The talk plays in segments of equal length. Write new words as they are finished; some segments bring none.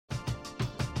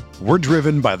We're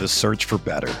driven by the search for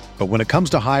better. But when it comes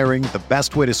to hiring, the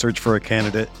best way to search for a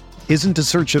candidate isn't to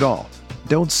search at all.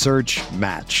 Don't search,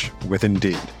 match with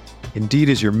Indeed. Indeed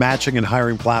is your matching and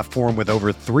hiring platform with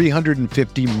over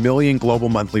 350 million global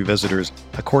monthly visitors,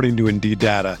 according to Indeed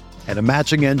data, and a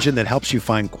matching engine that helps you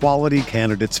find quality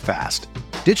candidates fast.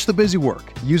 Ditch the busy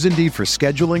work. Use Indeed for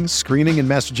scheduling, screening, and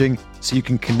messaging so you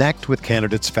can connect with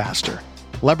candidates faster.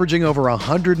 Leveraging over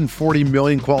 140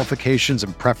 million qualifications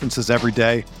and preferences every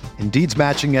day, Indeed's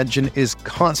matching engine is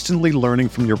constantly learning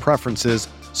from your preferences,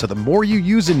 so the more you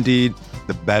use Indeed,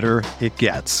 the better it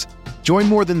gets. Join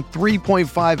more than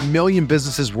 3.5 million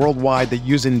businesses worldwide that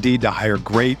use Indeed to hire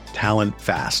great talent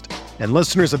fast. And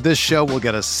listeners of this show will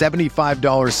get a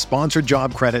 $75 sponsored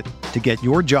job credit to get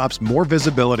your jobs more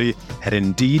visibility at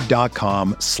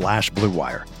Indeed.com/Blue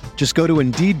Wire. Just go to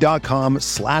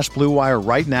Indeed.com/Blue Wire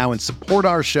right now and support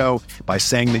our show by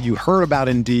saying that you heard about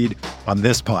Indeed on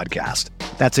this podcast.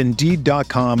 That's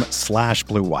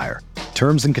Indeed.com/Blue Wire.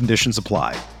 Terms and conditions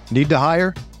apply. Need to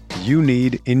hire? You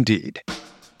need Indeed.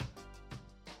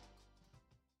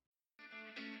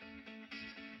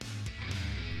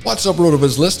 What's up,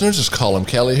 RotoViz listeners? It's Colin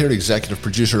Kelly here, executive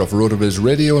producer of RotoViz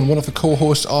Radio and one of the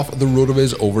co-hosts of the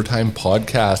RotoViz Overtime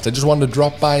podcast. I just wanted to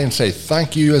drop by and say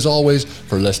thank you, as always,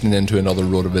 for listening in to another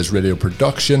RotoViz Radio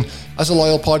production. As a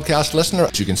loyal podcast listener,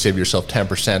 you can save yourself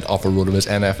 10% off a RotoViz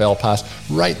NFL pass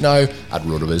right now at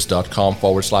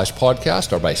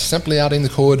rotoviz.com/podcast or by simply adding the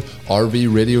code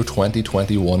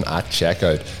RVRadio2021 at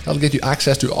checkout. That'll get you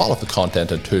access to all of the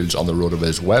content and tools on the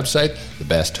RotoViz website, the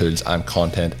best tools and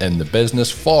content in the business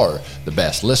for the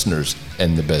best listeners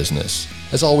in the business.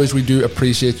 As always, we do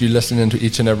appreciate you listening to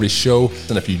each and every show,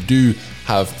 and if you do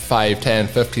have 5, 10,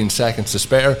 15 seconds to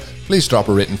spare, please drop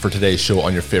a rating for today's show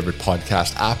on your favorite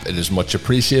podcast app. It is much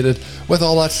appreciated. With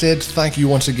all that said, thank you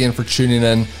once again for tuning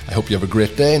in. I hope you have a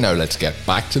great day. Now let's get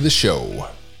back to the show.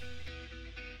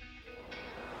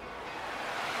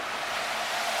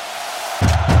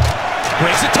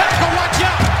 Breaks a tackle, watch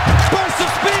out! Burst of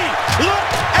speed! Look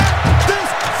at this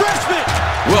freshman!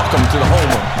 Welcome to the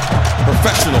home of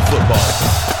professional football,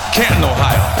 Canton,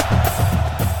 Ohio.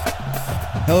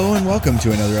 Hello and welcome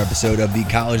to another episode of the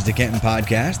College to Canton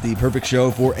podcast, the perfect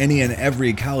show for any and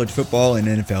every college football and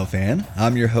NFL fan.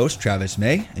 I'm your host, Travis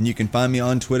May, and you can find me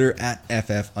on Twitter at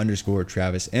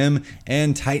FF_TravisM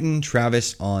and Titan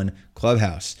Travis on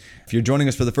Clubhouse. If you're joining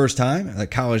us for the first time,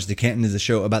 College to Canton is a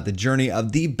show about the journey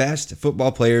of the best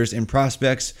football players and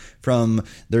prospects from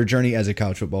their journey as a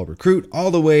college football recruit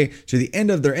all the way to the end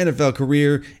of their NFL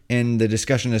career and the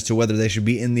discussion as to whether they should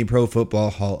be in the Pro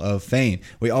Football Hall of Fame.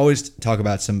 We always talk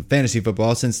about some fantasy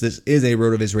football since this is a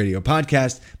RotoViz Radio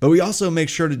podcast, but we also make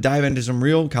sure to dive into some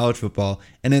real college football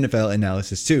and NFL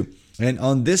analysis too. And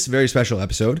on this very special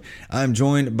episode, I'm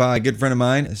joined by a good friend of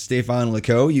mine, Stefan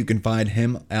Leco. You can find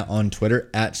him on Twitter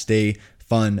at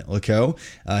StayFunLeco.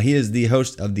 He is the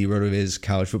host of the RotoViz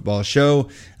College Football Show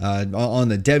on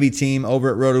the Debbie team over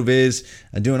at RotoViz,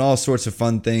 doing all sorts of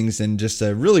fun things and just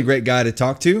a really great guy to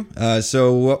talk to.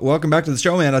 So welcome back to the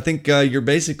show, man. I think you're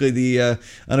basically the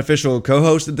unofficial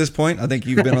co-host at this point. I think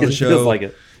you've been on the show. Feels like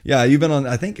it. Yeah, you've been on,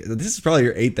 I think this is probably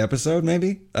your 8th episode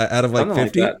maybe out of like Something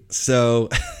 50. like that. So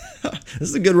this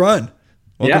is a good run.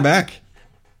 Welcome back.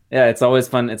 Yeah, it's always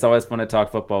fun. It's always fun to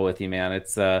talk football with you, man.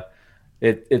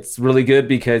 It's really good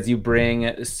because you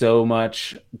bring so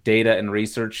much data and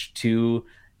research to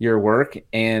your work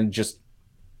and just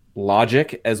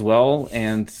logic as well.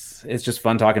 And it's just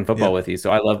fun talking football with you.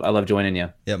 So I love joining you.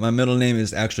 Yeah, my middle name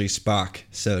is actually Spock.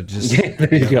 So just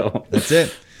there you go. That's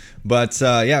it. But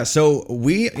so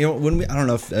we, I don't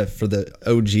know if for the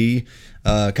OG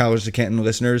College to Canton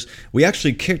listeners, we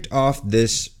actually kicked off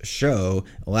this show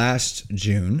last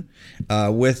June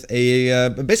with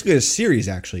basically a series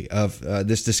actually of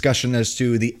this discussion as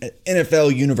to the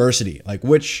NFL university, like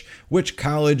which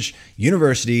college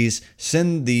universities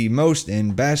send the most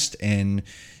and best and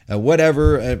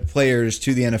whatever players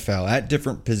to the NFL at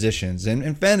different positions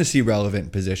and fantasy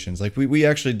relevant positions. Like we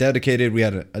actually dedicated, we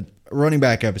had a running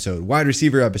back episode, wide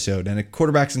receiver episode, and a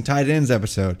quarterbacks and tight ends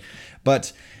episode.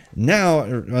 But now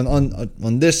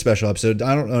on this special episode,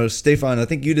 I don't know, Stefan, I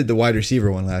think you did the wide receiver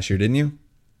one last year, didn't you?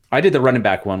 I did the running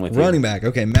back one with you. Running back.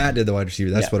 Okay, Matt did the wide receiver.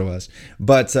 That's what it was.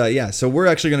 But so we're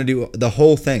actually going to do the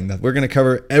whole thing. We're going to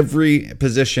cover every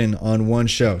position on one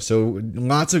show. So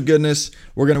lots of goodness.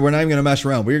 We're not even going to mess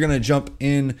around. We're going to jump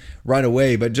in right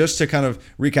away. But just to kind of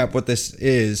recap what this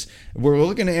is, we're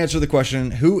looking to answer the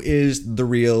question, who is the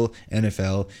real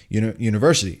NFL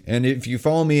university? And if you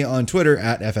follow me on Twitter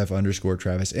at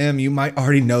FF_TravisM, you might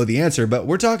already know the answer. But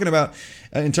we're talking about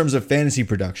in terms of fantasy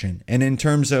production and in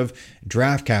terms of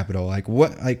draft capital capital.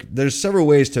 Like there's several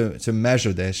ways to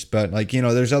measure this, but like,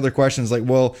 there's other questions like,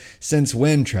 well, since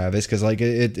when, Travis? Because like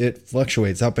it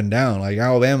fluctuates up and down. Like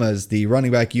Alabama is the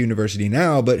running back university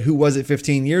now, but who was it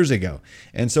 15 years ago?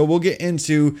 And so we'll get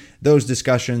into those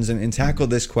discussions and tackle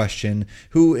this question: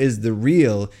 who is the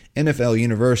real NFL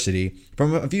university,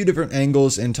 from a few different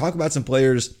angles, and talk about some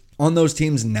players on those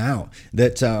teams now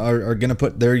that are going to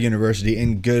put their university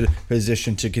in good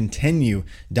position to continue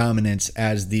dominance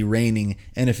as the reigning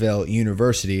NFL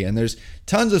university. And there's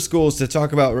tons of schools to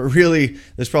talk about. Really,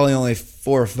 there's probably only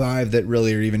 4 or 5 that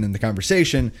really are even in the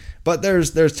conversation, but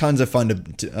there's tons of fun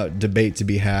debate to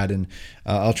be had. And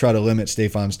I'll try to limit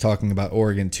Stefan's talking about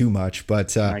Oregon too much,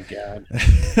 but my God.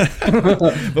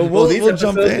 But we'll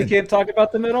jump in. We can't talk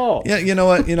about them at all. Yeah, you know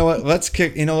what? Let's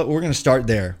kick. We're going to start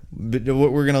there. But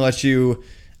we're going to let you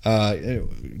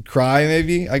cry,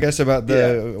 maybe, I guess, about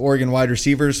the Oregon wide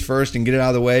receivers first and get it out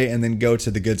of the way, and then go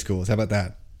to the good schools. How about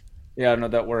that? Yeah, no,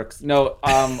 that works. No,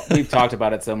 we've talked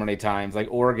about it so many times. Like,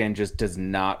 Oregon just does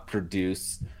not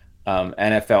produce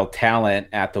NFL talent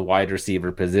at the wide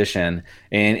receiver position,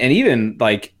 and even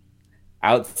like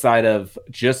outside of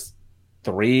just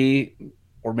 3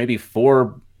 or maybe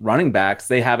 4 running backs,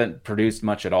 they haven't produced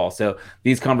much at all. So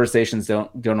these conversations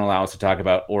don't allow us to talk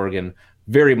about Oregon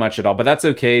very much at all. But that's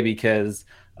okay, because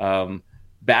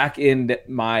back in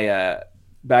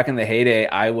the heyday,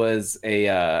 I was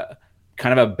a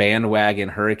kind of a bandwagon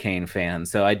Hurricane fan.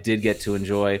 So I did get to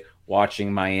enjoy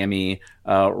watching Miami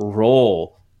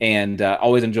roll, and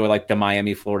always enjoy like the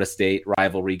Miami Florida State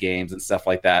rivalry games and stuff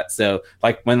like that. So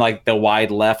like when like the wide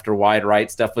left or wide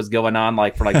right stuff was going on,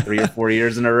 like for like 3 or 4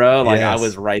 years in a row, like I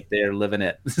was right there living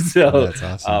it. So that's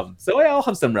awesome. So I'll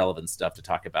have some relevant stuff to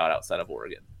talk about outside of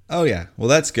Oregon. Oh yeah, well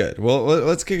that's good. Well,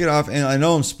 let's kick it off. And I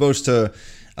know I'm supposed to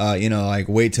like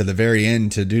wait to the very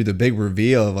end to do the big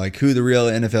reveal of like who the real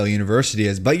NFL university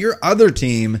is, but your other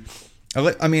team,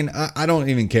 I mean, I don't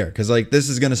even care, because like this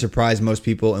is going to surprise most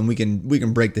people, and we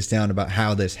can break this down about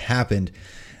how this happened.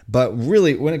 But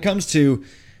really, when it comes to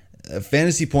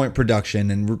fantasy point production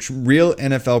and real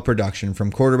NFL production from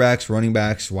quarterbacks, running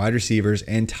backs, wide receivers,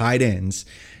 and tight ends,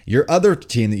 your other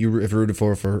team that you've rooted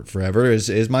for forever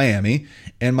is Miami,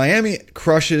 and Miami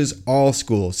crushes all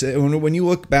schools. When you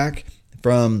look back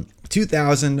from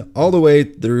 2000 all the way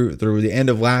through the end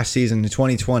of last season to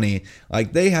 2020,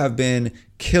 like they have been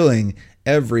killing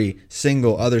every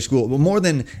single other school. More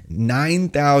than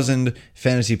 9,000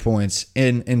 fantasy points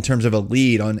in terms of a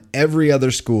lead on every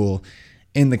other school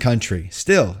in the country.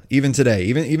 Still, even today,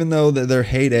 even though their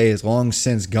heyday is long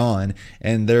since gone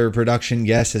and their production,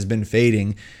 yes, has been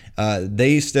fading,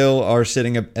 they still are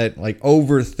sitting at like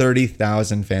over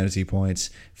 30,000 fantasy points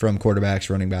from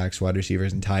quarterbacks, running backs, wide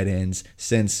receivers, and tight ends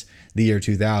since the year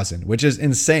 2000, which is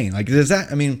insane. Like, does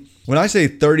that, I mean, when I say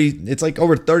 30, it's like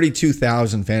over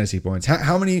 32,000 fantasy points.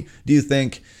 How many do you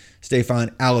think,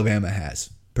 Stefan, Alabama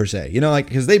has per se? Like,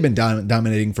 because they've been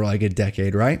dominating for like a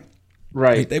decade, right?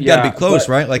 Right. Like, they've got to be close,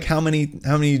 right? Like, how many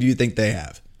do you think they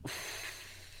have?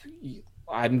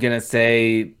 I'm going to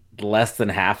say less than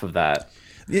half of that.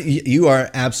 You are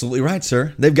absolutely right,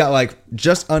 sir. They've got like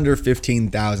just under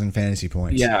 15,000 fantasy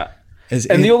points. Yeah.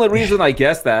 The only reason I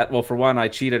guessed that, well, for one, I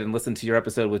cheated and listened to your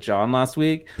episode with John last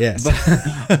week. Yes.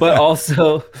 But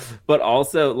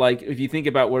also, like, if you think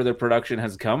about where their production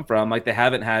has come from, like, they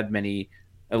haven't had many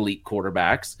elite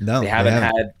quarterbacks. No, they haven't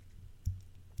had,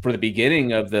 for the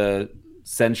beginning of the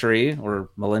century or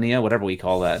millennia, whatever we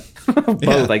call that,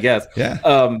 both, I guess.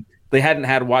 Yeah. They hadn't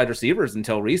had wide receivers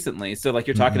until recently. So, like,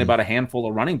 you're talking about a handful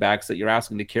of running backs that you're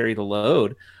asking to carry the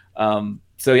load.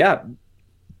 So, yeah,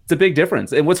 it's a big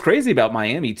difference. And what's crazy about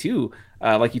Miami, too,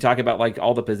 like you talk about, like,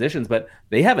 all the positions, but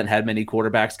they haven't had many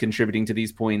quarterbacks contributing to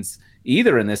these points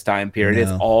either in this time period.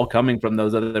 No. It's all coming from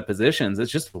those other positions.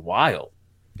 It's just wild.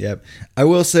 Yep. I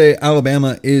will say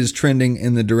Alabama is trending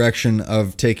in the direction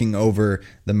of taking over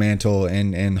the mantle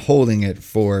and holding it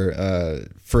for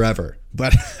forever.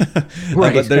 But,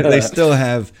 right. But they still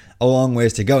have a long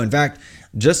ways to go. In fact,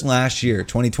 just last year,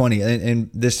 2020, and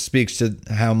this speaks to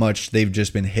how much they've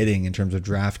just been hitting in terms of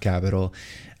draft capital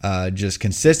just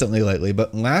consistently lately.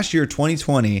 But last year,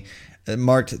 2020,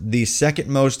 marked the second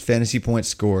most fantasy points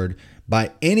scored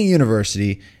by any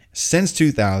university since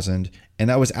 2000, and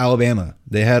that was Alabama.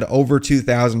 They had over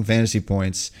 2,000 fantasy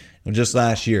points just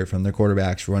last year from their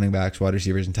quarterbacks, running backs, wide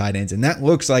receivers, and tight ends. And that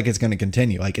looks like it's going to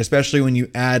continue, like especially when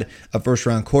you add a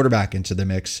first-round quarterback into the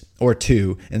mix, or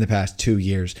 2 in the past 2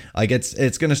 years. Like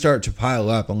it's going to start to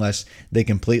pile up unless they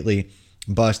completely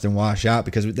bust and wash out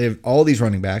because they have all these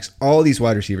running backs, all these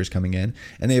wide receivers coming in,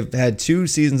 and they've had 2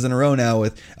 seasons in a row now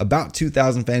with about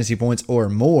 2,000 fantasy points or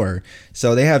more.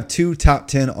 So they have 2 top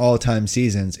 10 all-time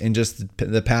seasons in just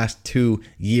the past 2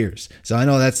 years. So I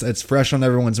know that's fresh on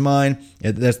everyone's mind.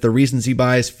 That's the recency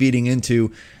bias feeding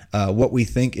into what we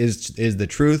think is the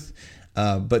truth.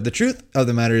 But the truth of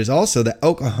the matter is also that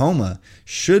Oklahoma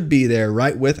should be there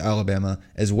right with Alabama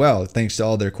as well, thanks to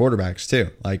all their quarterbacks too.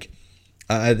 Like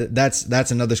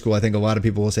that's another school I think a lot of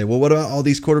people will say, well, what about all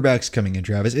these quarterbacks coming in,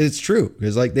 Travis? It's true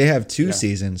because like they have 2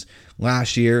 seasons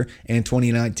last year and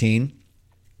 2019,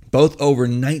 both over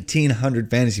 1,900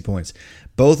 fantasy points.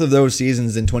 Both of those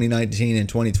seasons in 2019 and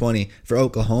 2020 for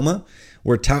Oklahoma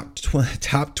were top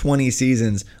 20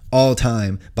 seasons all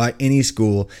time by any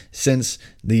school since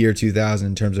the year 2000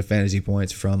 in terms of fantasy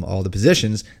points from all the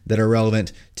positions that are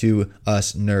relevant to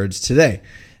us nerds today.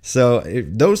 So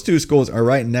those 2 schools are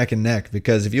right neck and neck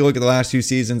because if you look at the last 2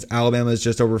 seasons, Alabama is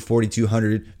just over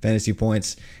 4,200 fantasy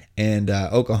points and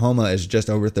Oklahoma is just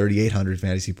over 3,800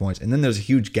 fantasy points. And then there's a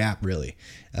huge gap really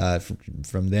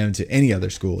from them to any other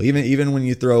school. Even when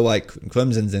you throw like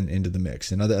Clemson's into the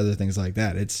mix and other things like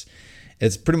that,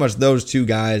 it's pretty much those 2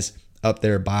 guys up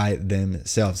there by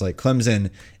themselves. Like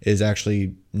Clemson is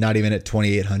actually not even at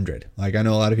 2,800. Like I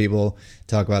know a lot of people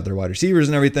talk about their wide receivers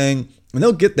and everything, and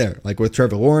they'll get there. Like with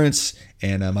Trevor Lawrence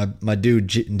and my dude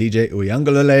DJ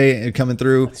Uiagalelei coming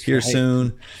through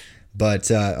soon. But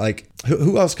like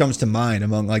who else comes to mind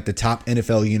among like the top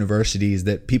NFL universities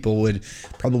that people would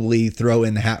probably throw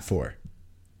in the hat for?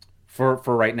 For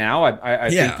right now,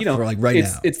 I think for like right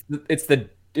now,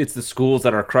 it's the schools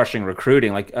that are crushing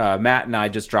recruiting. Like Matt and I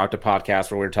just dropped a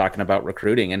podcast where we were talking about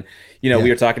recruiting, and we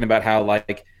were talking about how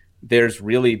like there's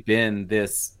really been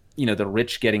this, the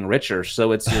rich getting richer.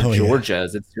 So it's your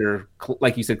Georgias, it's your,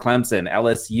 like you said, Clemson,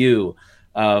 LSU,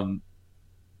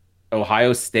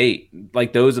 Ohio State.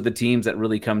 Like those are the teams that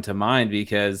really come to mind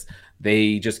because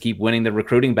they just keep winning the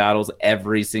recruiting battles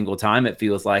every single time. It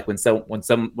feels like when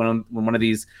one of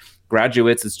these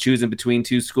graduates is choosing between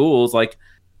 2 schools, like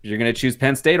you're going to choose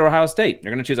Penn State or Ohio State.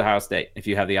 You're going to choose Ohio State if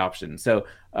you have the option. So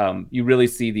you really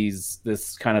see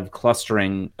this kind of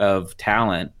clustering of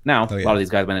talent. Now, a lot of these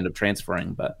guys might end up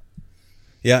transferring, but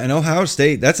yeah, and Ohio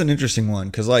State, that's an interesting one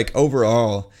because like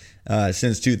overall,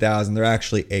 since 2000, they're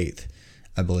actually 8th,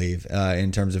 I believe,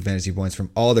 in terms of fantasy points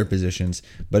from all their positions.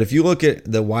 But if you look at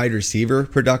the wide receiver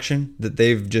production that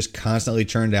they've just constantly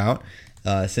churned out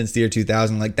since the year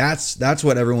 2000, like that's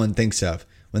what everyone thinks of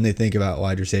when they think about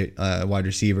wide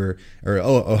receiver or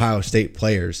Ohio State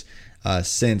players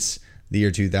since the year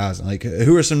 2000. Like,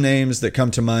 who are some names that come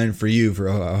to mind for you for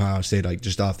Ohio State, like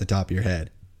just off the top of your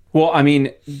head? Well, I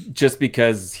mean, just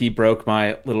because he broke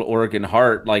my little Oregon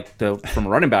heart, like from a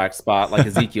running back spot, like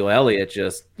Ezekiel Elliott,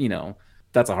 just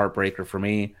that's a heartbreaker for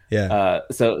me. Yeah.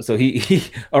 So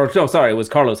it was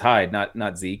Carlos Hyde,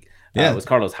 not Zeke. Yeah. It was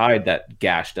Carlos Hyde that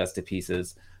gashed us to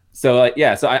pieces. So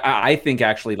so I think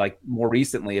actually like more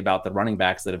recently about the running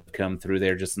backs that have come through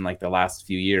there just in like the last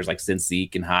few years, like since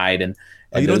Zeke and Hyde and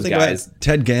you those don't think guys. About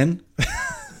Ted Ginn?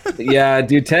 Yeah,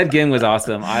 dude, Ted Ginn was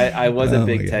awesome. I was a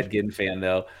big Ted Ginn fan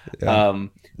though. Yeah.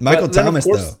 Michael Thomas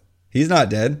though, he's not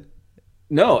dead.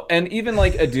 No, and even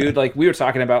like a dude like we were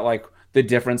talking about like the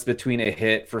difference between a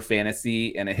hit for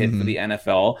fantasy and a hit for the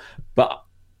NFL, but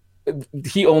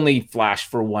he only flashed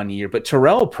for 1 year. But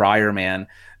Terrell Pryor, man,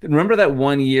 remember that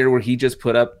 1 year where he just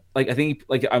put up like I think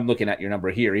like I'm looking at your number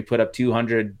here. He put up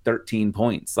 213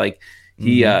 points. Like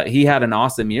he had an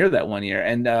awesome year that 1 year,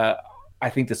 and I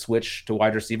think the switch to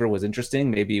wide receiver was interesting.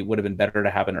 Maybe it would have been better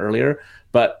to happen earlier,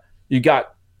 but you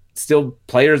got still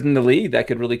players in the league that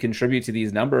could really contribute to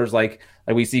these numbers. Like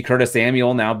we see Curtis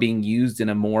Samuel now being used in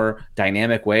a more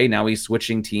dynamic way. Now he's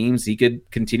switching teams. He could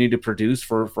continue to produce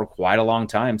for quite a long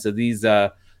time. So these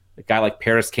a guy like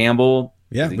Paris Campbell,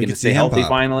 we can can stay healthy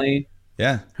finally.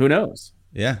 Yeah, who knows?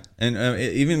 Yeah, and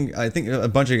even I think a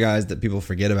bunch of guys that people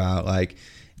forget about, like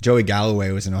Joey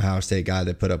Galloway was an Ohio State guy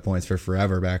that put up points for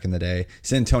forever back in the day.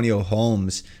 Santonio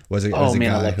Holmes was a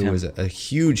guy who was a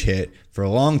huge hit for a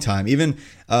long time, even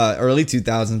early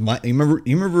 2000s.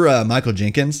 You remember Michael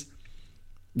Jenkins?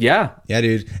 Yeah,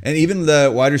 dude. And even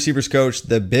the wide receivers coach,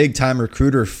 the big time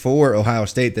recruiter for Ohio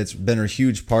State, that's been a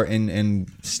huge part in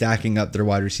stacking up their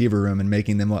wide receiver room and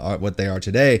making them what they are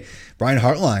today. Brian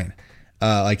Hartline.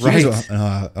 He was an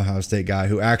Ohio State guy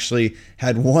who actually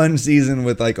had one season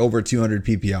with like over 200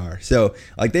 PPR. So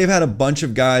like they've had a bunch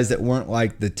of guys that weren't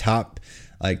like the top,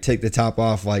 like take the top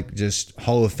off, like just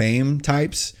Hall of Fame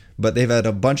types, but they've had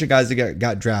a bunch of guys that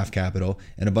got draft capital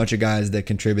and a bunch of guys that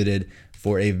contributed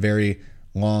for a very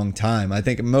long time. I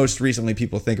think most recently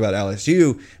people think about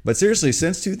LSU, but seriously,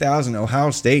 since 2000,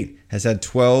 Ohio State has had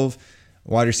 12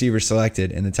 wide receivers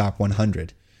selected in the top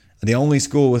 100. The only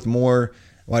school with more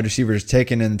wide receivers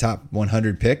taken in the top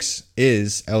 100 picks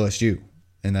is LSU,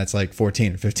 and that's like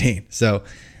 14 or 15. So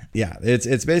yeah,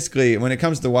 it's basically, when it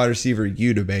comes to the wide receiver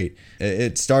U debate,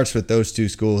 it starts with those two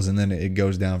schools and then it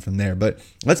goes down from there. But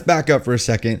let's back up for a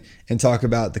second and talk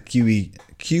about the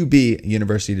QB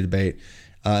university debate,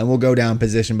 and we'll go down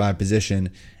position by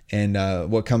position and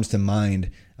what comes to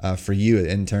mind for you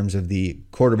in terms of the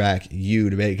quarterback U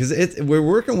debate, because we're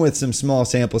working with some small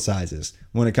sample sizes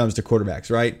when it comes to quarterbacks,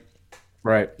 right?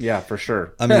 Right. Yeah, for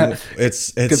sure. I mean,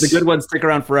 it's because the good ones stick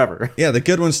around forever. Yeah, the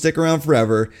good ones stick around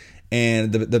forever.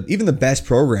 And even the best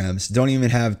programs don't even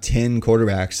have 10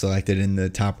 quarterbacks selected in the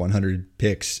top 100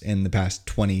 picks in the past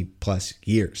 20 plus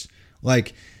years.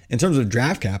 Like, in terms of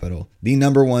draft capital, the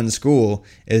number one school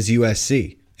is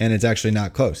USC, and it's actually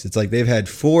not close. It's like they've had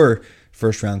 4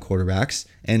 first-round quarterbacks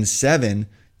and 7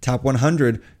 top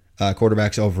 100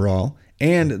 quarterbacks overall,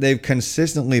 and they've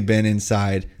consistently been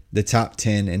inside the top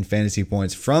 10 in fantasy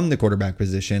points from the quarterback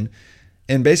position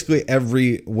in basically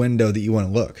every window that you want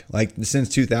to look. Like since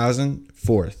 2000,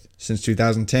 4th. Since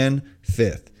 2010,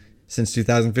 5th. Since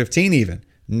 2015 even,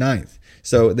 9th.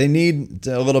 So they need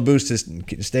a little boost to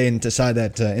stay inside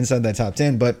that top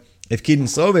 10. But if Keaton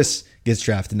Slovis gets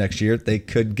drafted next year, they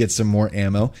could get some more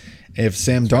ammo. If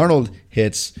Sam Darnold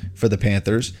hits for the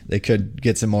Panthers, they could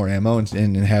get some more ammo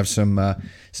and have some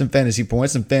fantasy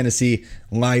points, some fantasy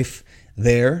life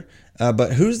there.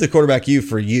 But who's the quarterback U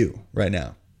for you right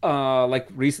now?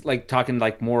 Like talking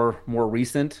like more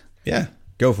recent. Yeah,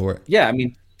 go for it. Yeah, I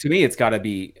mean, to me, it's got to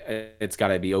be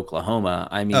Oklahoma.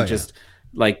 I mean,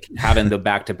 like having the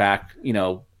back-to-back,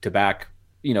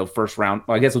 first round.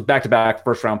 Well, I guess with back-to-back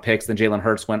first round picks, then Jalen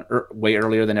Hurts went way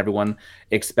earlier than everyone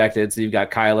expected. So you've got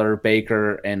Kyler,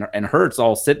 Baker, and Hurts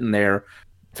all sitting there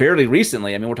fairly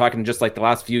recently. I mean, we're talking just like the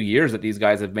last few years that these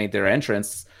guys have made their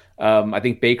entrance. I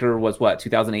think Baker was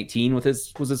 2018 was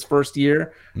his first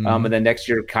year. And then next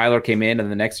year Kyler came in,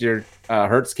 and the next year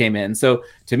Hurts came in. So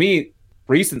to me,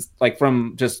 recent, like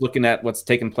from just looking at what's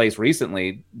taken place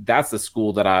recently, that's the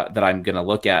school that I'm going to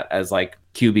look at as like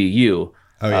QBU.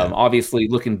 Oh, yeah. Obviously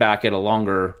looking back at a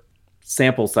longer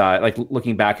sample size, like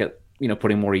looking back at,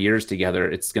 putting more years together,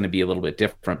 it's going to be a little bit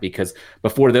different because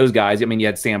before those guys, I mean, you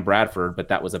had Sam Bradford, but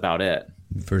that was about it.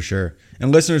 For sure.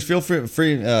 And listeners, feel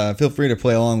free to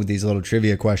play along with these little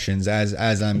trivia questions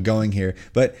as I'm going here.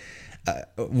 But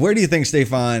where do you think,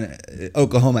 Stefan,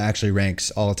 Oklahoma actually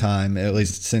ranks all time, at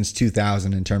least since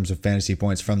 2000, in terms of fantasy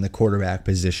points from the quarterback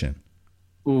position?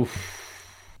 Oof.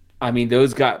 I mean,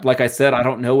 those guys, like I said, I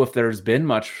don't know if there's been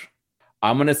much.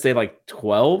 I'm going to say like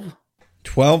 12.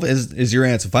 12 is your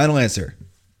answer. Final answer.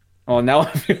 Oh, now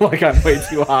I feel like I'm way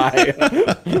too high.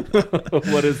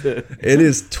 What is it? It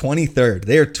is 23rd.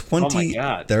 They are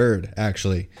 23rd,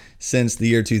 actually, since the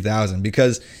year 2000.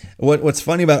 Because what's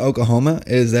funny about Oklahoma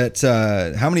is that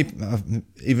how many,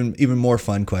 even more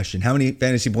fun question, how many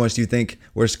fantasy points do you think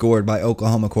were scored by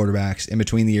Oklahoma quarterbacks in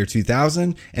between the year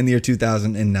 2000 and the year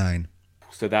 2009?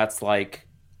 So that's like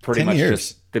pretty 10 much years.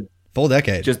 Just the full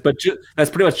decade. That's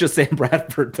pretty much just Sam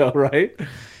Bradford, though, right?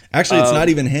 Actually, it's not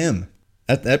even him.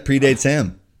 That predates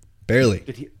him,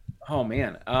 barely. Oh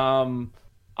man, I'm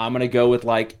gonna go with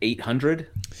like 800.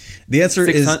 The answer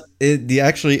is the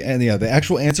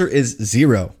actual answer is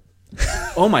 0.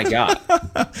 Oh my god!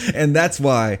 And that's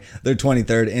why they're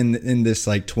 23rd in this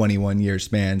like 21 year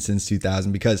span since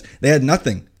 2000, because they had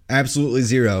nothing, absolutely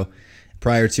 0,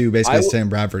 prior to basically Sam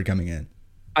Bradford coming in.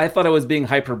 I thought I was being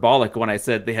hyperbolic when I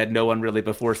said they had no one really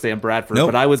before Sam Bradford, nope.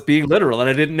 But I was being literal and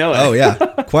I didn't know it. Oh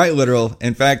yeah, quite literal.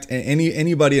 In fact,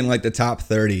 anybody in like the top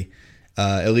 30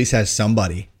 at least has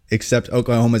somebody, except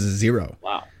Oklahoma's a 0.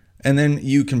 Wow. And then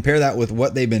you compare that with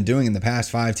what they've been doing in the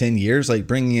past 5-10 years, like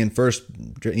bringing in first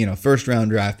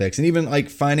round draft picks, and even like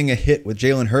finding a hit with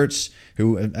Jalen Hurts,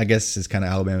 who I guess is kind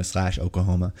of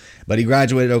Alabama/Oklahoma, but he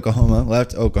graduated Oklahoma,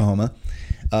 left Oklahoma.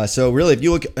 So really, if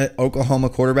you look at Oklahoma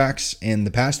quarterbacks in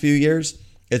the past few years,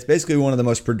 it's basically one of the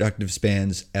most productive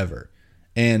spans ever.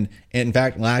 And in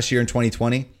fact, last year in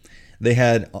 2020, they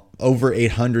had over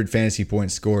 800 fantasy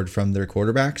points scored from their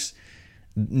quarterbacks.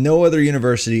 No other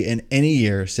university in any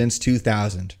year since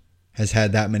 2000 has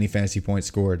had that many fantasy points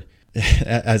scored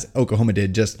as Oklahoma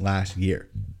did just last year.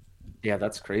 Yeah,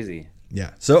 that's crazy.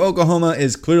 Yeah. So Oklahoma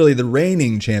is clearly the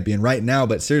reigning champion right now,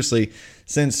 but seriously,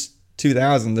 since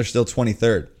 2000, they're still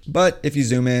 23rd. But if you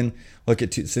zoom in, look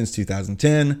at since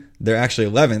 2010, they're actually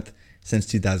 11th. Since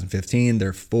 2015,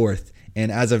 they're 4th.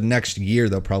 And as of next year,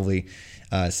 they'll probably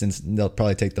since they'll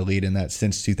probably take the lead in that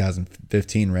since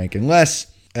 2015 rank, unless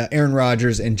Aaron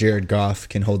Rodgers and Jared Goff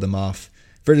can hold them off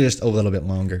for just a little bit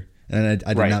longer. And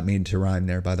I did not mean to rhyme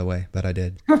there, by the way, but I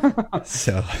did.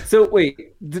 So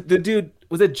wait, the dude,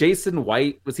 was it Jason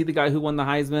White? Was he the guy who won the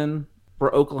Heisman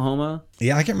for Oklahoma?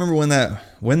 Yeah, I can't remember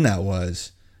when that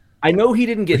was. I know he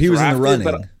didn't get drafted. He was in the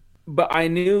running. But I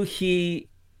know he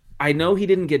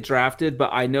didn't get drafted,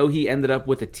 but I know he ended up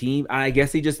with a team. I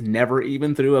guess he just never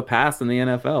even threw a pass in the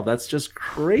NFL. That's just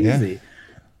crazy.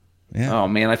 Yeah. Oh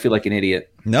man, I feel like an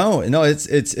idiot. No,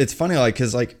 it's funny, like,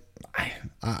 because like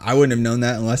I wouldn't have known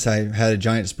that unless I had a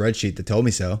giant spreadsheet that told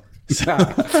me so.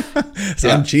 So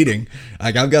I'm cheating.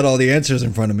 Like, I've got all the answers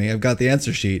in front of me. I've got the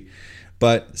answer sheet.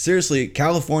 But seriously,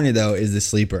 California though is the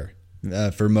sleeper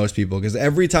for most people, because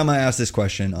every time I ask this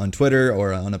question on Twitter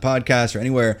or on a podcast or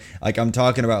anywhere, like, I'm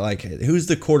talking about like, who's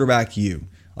the quarterback you?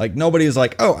 Like, nobody is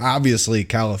like, oh, obviously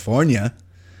California.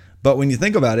 But when you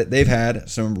think about it, they've had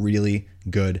some really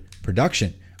good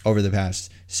production over the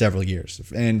past several years,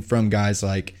 and from guys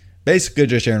like basically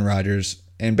just Aaron Rodgers,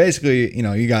 and basically, you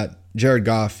know, you got Jared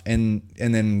Goff and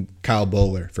then Kyle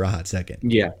Bowler for a hot second.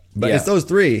 Yeah. But it's those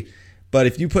three. But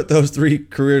if you put those three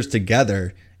careers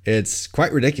together, it's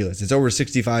quite ridiculous. It's over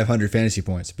 6,500 fantasy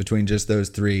points between just those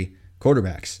three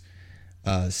quarterbacks.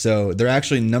 So they're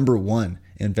actually number one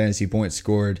in fantasy points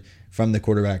scored from the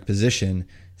quarterback position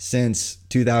since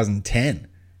 2010,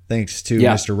 thanks to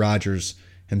Mr. Rodgers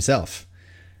himself.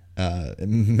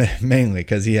 Mainly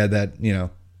because he had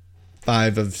that,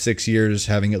 5 of 6 years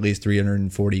having at least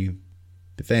 340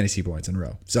 fantasy points in a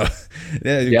row. So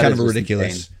kind of a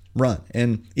ridiculous run.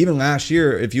 And even last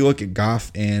year, if you look at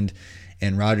Goff and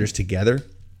Rodgers together,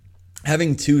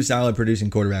 having two solid producing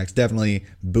quarterbacks definitely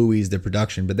buoys the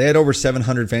production, but they had over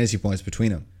 700 fantasy points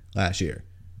between them last year.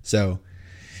 So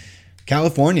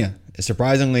California is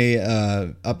surprisingly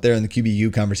up there in the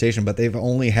QBU conversation, but they've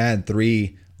only had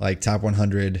 3 top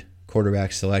 100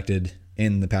 quarterbacks selected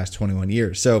in the past 21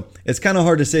 years. So it's kind of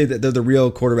hard to say that they're the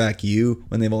real quarterback you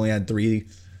when they've only had 3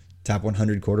 top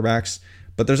 100 quarterbacks,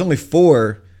 but there's only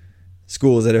 4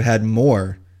 schools that have had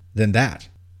more than that.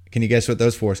 Can you guess what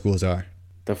those 4 schools are?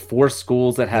 The 4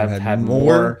 schools that have had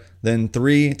more than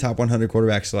 3 top 100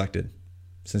 quarterbacks selected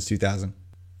since 2000.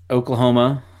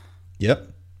 Oklahoma. Yep.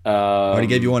 I already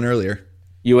gave you one earlier.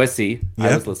 USC.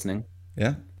 Yep. I was listening.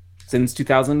 Yeah. Since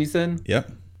 2000, you said?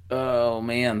 Yep. Oh,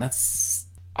 man.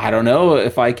 I don't know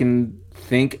if I can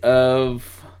think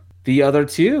of the other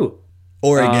 2.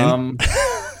 Oregon.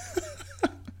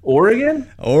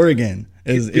 Oregon? Oregon.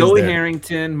 Is Joey there.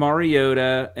 Harrington,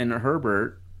 Mariota, and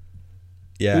Herbert.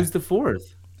 Yeah. Who's the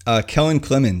 4th? Kellen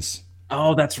Clemens.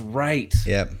 Oh, that's right.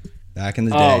 Yep. Back in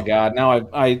the day. Oh God! Now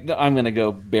I'm gonna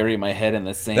go bury my head in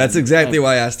the sand. That's exactly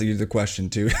why I asked you the question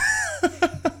too.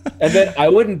 And then I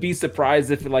wouldn't be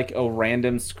surprised if a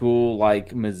random school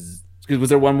was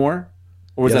there one more?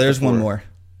 Or was that there's one more,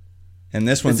 and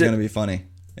this one's gonna be funny.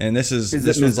 And this one's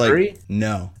Missouri?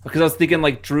 No, because I was thinking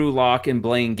Drew Lock and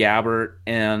Blaine Gabbert,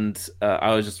 and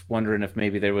I was just wondering if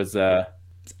maybe there was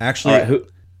actually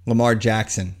Lamar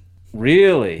Jackson.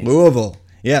 Really? Louisville.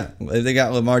 Yeah, they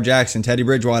got Lamar Jackson, Teddy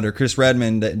Bridgewater, Chris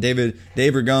Redmond, Dave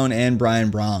Ragone, and Brian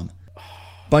Brom.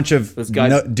 Bunch of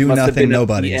do-nothing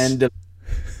nobodies.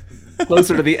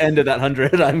 Closer to the end of that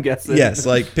 100, I'm guessing. Yes,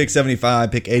 pick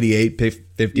 75, pick 88, pick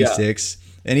 56.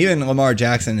 Yeah. And even Lamar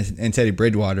Jackson and Teddy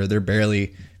Bridgewater, they're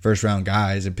barely first-round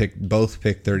guys and both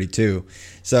pick 32.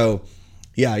 So,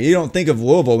 yeah, you don't think of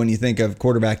Louisville when you think of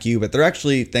quarterback U, but they're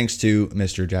actually, thanks to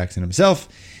Mr. Jackson himself,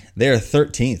 they are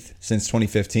 13th since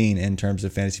 2015 in terms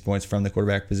of fantasy points from the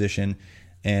quarterback position.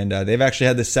 And they've actually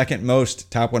had the second most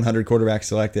top 100 quarterbacks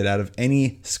selected out of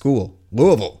any school.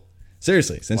 Louisville.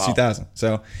 Seriously, since 2000.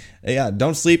 So, yeah,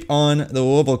 don't sleep on the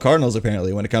Louisville Cardinals,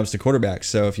 apparently, when it comes to quarterbacks.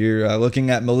 So if you're looking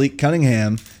at Malik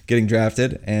Cunningham getting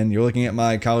drafted and you're looking at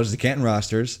my College of Canton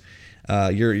rosters,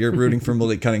 you're rooting for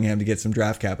Malik Cunningham to get some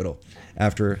draft capital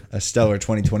after a stellar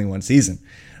 2021 season.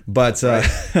 But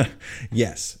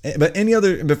yes, but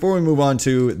before we move on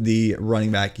to the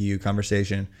running back EU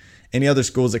conversation, any other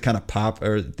schools that kind of pop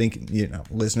or think,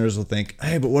 listeners will think,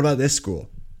 hey, but what about this school?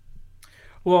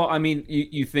 Well, I mean,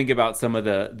 you think about some of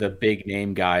the big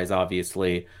name guys,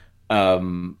 obviously.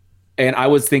 And I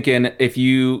was thinking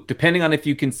depending on if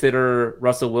you consider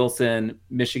Russell Wilson,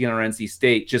 Michigan or NC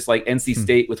State, just like NC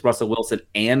State with Russell Wilson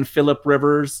and Phillip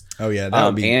Rivers. Oh yeah. That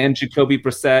would be... and Jacoby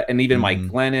Brissett and even Mike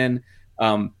Glennon.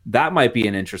 That might be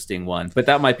an interesting one, but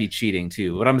that might be cheating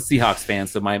too. But I'm a Seahawks fan,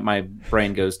 so my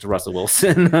brain goes to Russell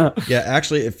Wilson. Yeah,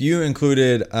 actually, if you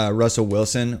included Russell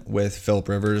Wilson with Phillip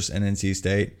Rivers and NC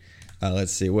State,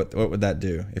 let's see what would that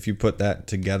do if you put that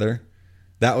together.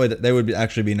 They would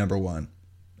actually be number 1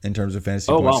 in terms of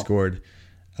fantasy Oh, points wow. scored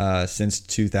since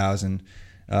 2000.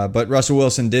 But Russell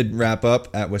Wilson did wrap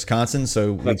up at Wisconsin,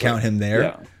 so we That's count right. him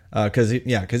there. Because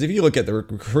if you look at the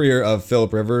career of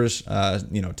Phillip Rivers,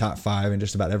 top 5 in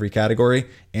just about every category,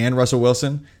 and Russell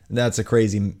Wilson, that's a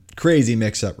crazy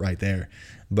mix up right there.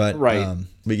 But Right.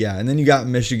 but yeah, and then you got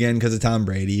Michigan because of Tom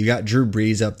Brady. You got Drew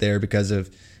Brees up there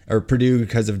or Purdue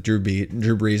because of Drew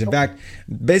Brees. In fact,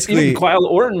 basically, Even Kyle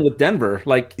Orton with Denver,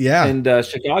 and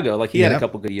Chicago, he had a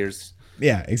couple good years.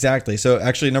 yeah, exactly. So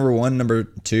actually, number 1, number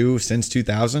 2 since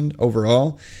 2000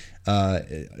 overall.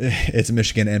 It's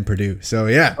Michigan and Purdue. So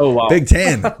yeah, Oh, wow. Big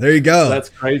Ten. There you go. That's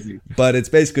crazy. But it's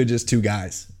basically just 2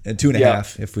 guys and 2.5 Yeah.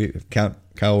 if we count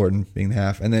Kyle Orton being the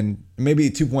half, and then maybe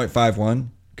 2.51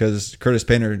 because Curtis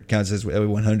Painter counts as a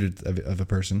 100th of a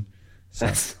person. So.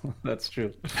 That's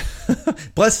true.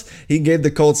 Plus, he gave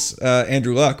the Colts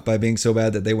Andrew Luck by being so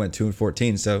bad that they went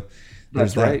 2-14. So there's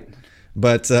That's that. right.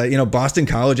 But Boston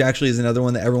College actually is another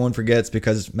one that everyone forgets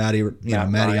because Matty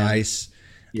Ryan. Ice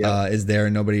Yeah. is there,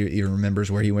 and nobody even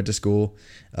remembers where he went to school.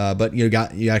 But you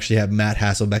actually have Matt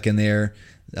Hasselbeck in there.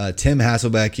 Tim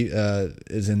Hasselbeck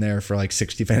is in there for like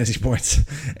 60 fantasy points,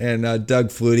 and Doug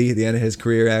Flutie at the end of his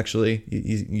career. Actually,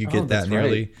 you get that in the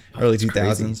right. early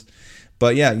 2000s.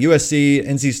 But yeah, USC,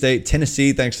 NC State,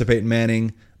 Tennessee, thanks to Peyton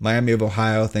Manning, Miami of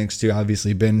Ohio, thanks to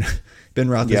obviously Ben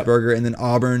Roethlisberger, and then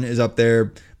Auburn is up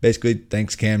there, basically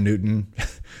thanks Cam Newton.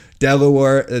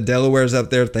 Delaware's up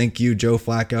there, thank you Joe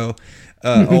Flacco.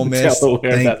 Ole Miss,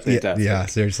 that's fantastic. yeah,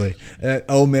 seriously.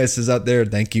 Ole Miss is up there,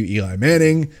 thank you Eli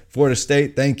Manning. Florida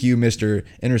State, thank you Mr.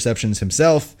 Interceptions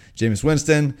himself, Jameis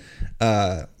Winston.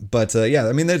 But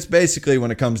I mean, that's basically when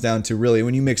it comes down to really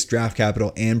when you mix draft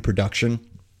capital and production.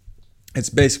 It's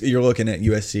basically you're looking at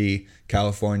USC,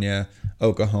 California,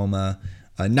 Oklahoma.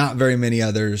 Not very many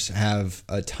others have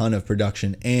a ton of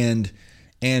production and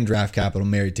draft capital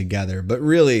married together. But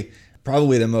really,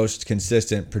 probably the most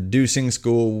consistent producing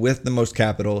school with the most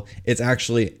capital. It's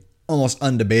actually almost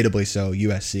undebatably so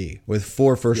USC with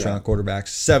 4 first-round quarterbacks,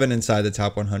 7 inside the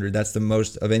top 100. That's the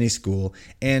most of any school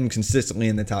and consistently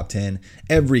in the top 10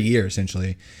 every year,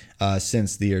 essentially.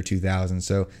 Since the year 2000.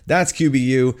 So that's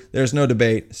QBU. There's no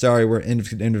debate. Sorry, we're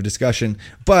end of discussion.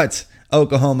 But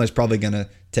Oklahoma is probably going to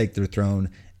take their throne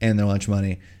and their lunch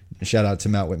money. Shout out to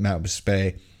Matt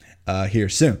Spay here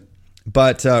soon.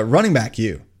 But running back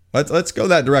U. Let's go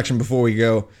that direction before we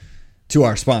go to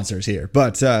our sponsors here.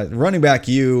 But running back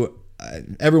U,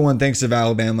 everyone thinks of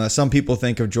Alabama. Some people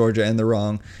think of Georgia, and they're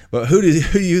wrong. But who do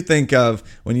you think of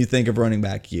when you think of running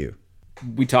back U?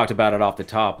 We talked about it off the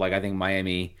top. I think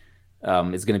Miami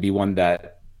is going to be one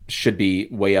that should be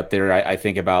way up there. I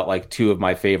think about 2 of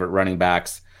my favorite running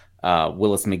backs,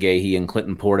 Willis McGahee and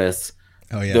Clinton Portis.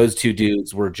 Oh yeah, those 2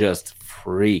 dudes were just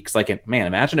freaks.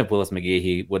 Imagine if Willis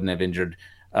McGahee wouldn't have injured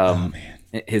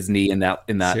his knee in that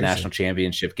Seriously. national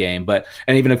championship game.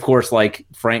 And even of course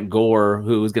Frank Gore,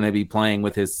 who is going to be playing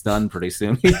with his son pretty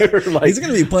soon. He's going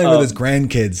to be playing with his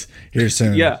grandkids here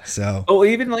soon. Yeah. So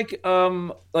even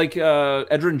Edgerrin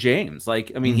James.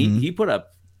 He put up.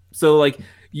 So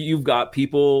you've got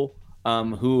people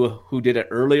who did it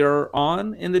earlier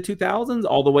on in the 2000s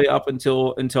all the way up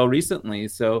until recently.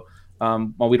 So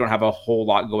while we don't have a whole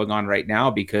lot going on right now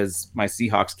because my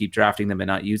Seahawks keep drafting them and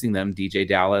not using them, DJ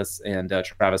Dallas and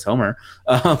Travis Homer.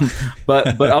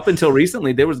 But up until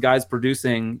recently, there was guys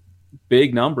producing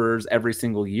big numbers every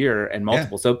single year and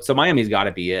multiple. Yeah. So Miami's got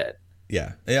to be it.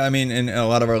 Yeah. I mean, and a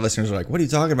lot of our listeners are like, what are you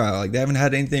talking about? They haven't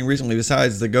had anything recently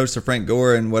besides the ghost of Frank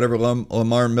Gore and whatever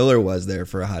Lamar Miller was there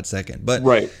for a hot second. But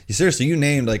right. You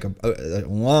named a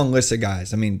long list of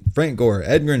guys. I mean, Frank Gore,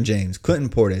 Edgerrin James, Clinton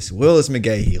Portis, Willis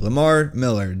McGahee, Lamar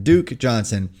Miller, Duke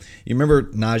Johnson. You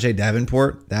remember Najee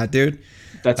Davenport, that dude?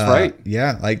 That's right.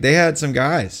 Yeah, they had some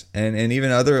guys and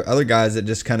even other guys that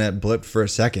just kind of blipped for a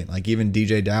second, like even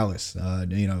DJ Dallas,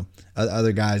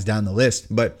 other guys down the list.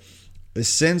 But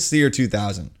since the year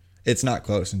 2000, it's not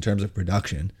close in terms of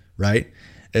production, right?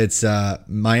 It's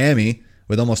Miami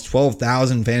with almost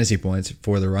 12,000 fantasy points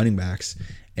for the running backs.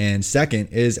 And second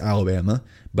is Alabama,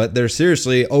 but they're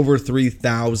seriously over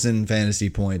 3,000 fantasy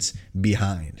points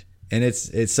behind. And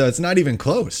it's not even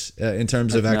close in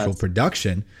terms of actual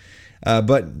production.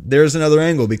 But there's another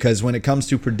angle because when it comes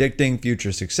to predicting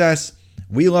future success,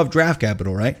 we love draft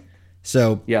capital, right?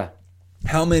 So yeah,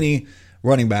 how many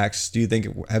running backs do you think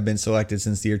have been selected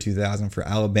since the year 2000 for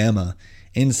Alabama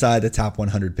inside the top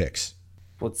 100 picks?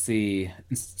 Let's see.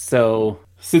 So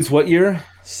since what year?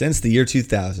 Since the year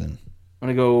 2000. I'm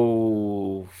going to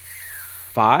go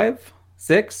 5,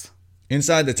 6.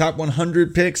 Inside the top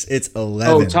 100 picks, it's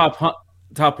 11. Oh,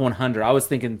 top 100. I was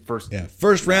thinking first. Yeah,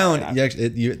 first round,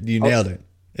 you nailed it.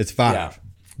 It's 5. Yeah.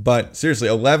 But seriously,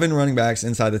 11 running backs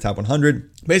inside the top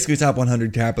 100. Basically, top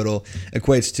 100 capital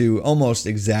equates to almost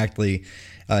exactly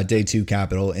day 2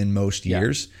 capital in most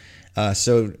years.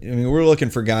 So I mean, we're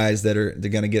looking for guys they're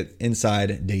going to get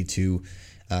inside day 2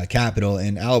 capital,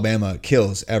 and Alabama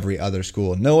kills every other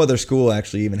school. No other school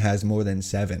actually even has more than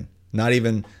 7. Not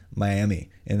even Miami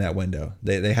in that window.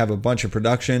 They have a bunch of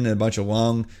production and a bunch of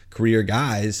long career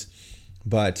guys.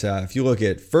 But if you look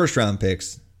at first round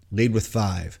picks, lead with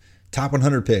 5. Top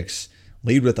 100 picks,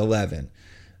 lead with 11.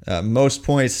 Most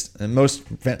points,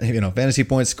 fantasy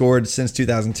points scored since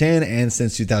 2010 and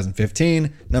since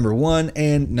 2015. Number 1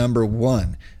 and number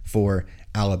 1 for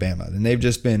Alabama. And they've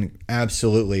just been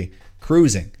absolutely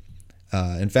cruising.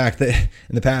 In fact, in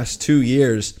the past 2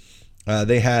 years,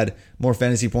 they had more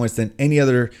fantasy points than any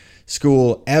other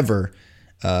school ever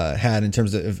had in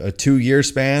terms of a 2-year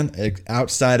span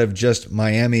outside of just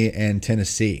Miami and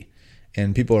Tennessee.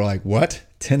 And people are like, what?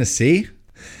 Tennessee?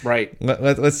 Right.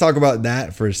 Let's talk about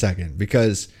that for a second,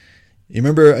 because you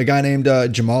remember a guy named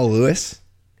Jamal Lewis?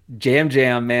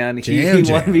 Jam, man. He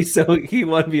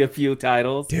won me a few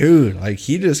titles. Dude, like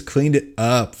he just cleaned it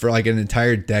up for like an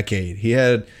entire decade. He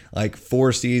had like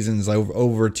 4 seasons, like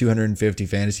over 250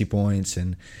 fantasy points,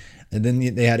 and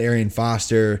then they had Arian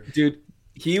Foster. Dude,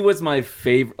 he was my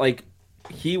favorite. Like,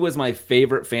 he was my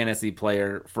favorite fantasy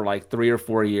player for like 3 or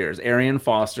 4 years. Arian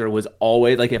Foster was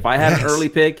always like, if I had an early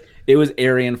pick, it was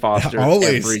Arian Foster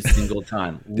every single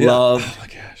time. Loved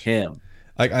him.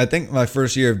 Like, I think my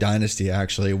first year of Dynasty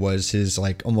actually was his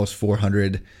like almost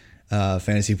 400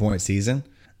 fantasy point season.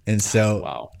 And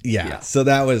so, so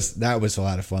that was a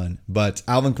lot of fun. But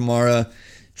Alvin Kamara,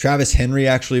 Travis Henry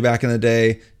actually back in the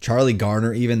day, Charlie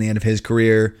Garner, even the end of his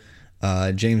career,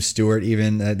 James Stewart,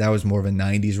 even that was more of a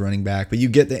 90s running back. But you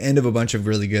get the end of a bunch of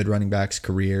really good running backs'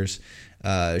 careers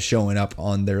showing up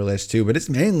on their list too. But it's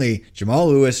mainly Jamal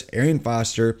Lewis, Arian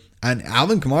Foster, and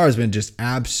Alvin Kamara has been just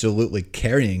absolutely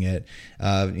carrying it.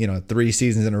 3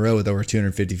 seasons in a row with over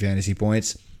 250 fantasy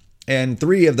points. And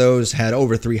 3 of those had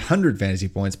over 300 fantasy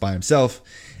points by himself.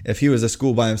 If he was a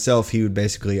school by himself, he would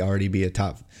basically already be a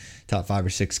top 5 or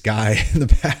 6 guy in the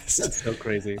past. That's so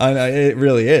crazy. It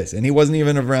really is. And he wasn't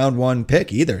even a round 1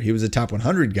 pick either. He was a top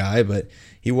 100 guy, but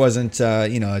he wasn't, a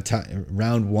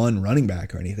round 1 running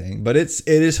back or anything. But it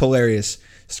is hilarious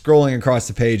scrolling across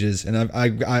the pages, and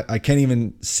I can't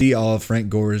even see all of Frank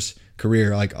Gore's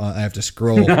career. Like, I have to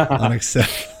scroll on Excel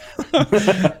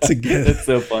to get it. It's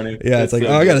so funny. Yeah, it's like,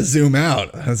 I got to zoom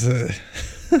out. That's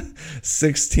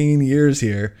 16 years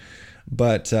here.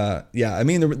 But I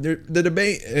mean, the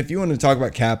debate, if you want to talk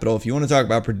about capital, if you want to talk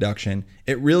about production,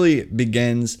 it really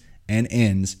begins and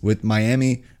ends with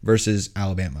Miami versus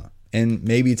Alabama, and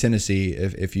maybe Tennessee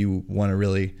if you want to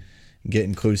really get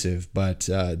inclusive. But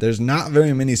there's not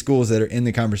very many schools that are in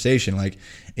the conversation. Like,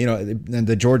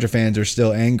 the Georgia fans are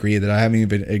still angry that I haven't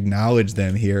even acknowledged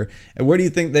them here. And where do you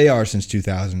think they are since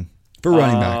 2000 for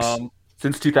running backs?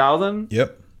 Since 2000?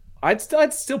 Yep. I'd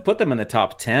still put them in the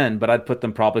top 10, but I'd put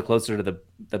them probably closer to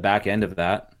the back end of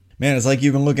that. Man, it's like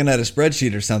you've been looking at a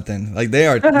spreadsheet or something. Like they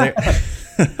are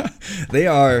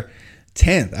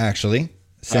 10th actually.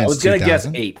 Since I was gonna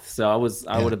 2000. guess 8th, so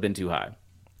I would have been too high.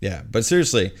 Yeah, but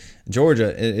seriously,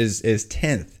 Georgia is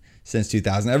 10th since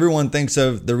 2000. Everyone thinks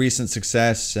of the recent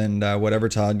success and whatever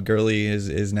Todd Gurley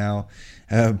is now,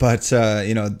 but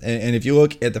and if you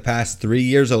look at the past 3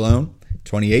 years alone,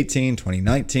 2018,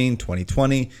 2019,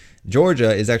 2020.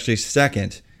 Georgia is actually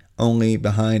second, only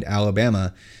behind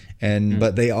Alabama,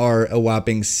 but they are a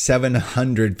whopping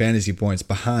 700 fantasy points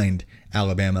behind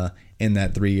Alabama in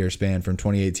that 3-year span from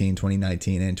 2018,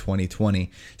 2019, and 2020.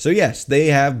 So yes, they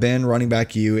have been running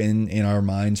back you in our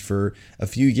minds for a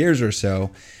few years or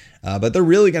so, but they're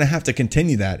really going to have to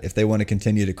continue that if they want to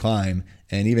continue to climb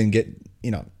and even get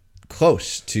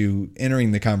close to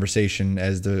entering the conversation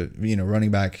as the running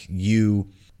back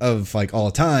you of like all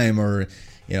time, or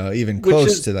even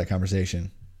close to that conversation,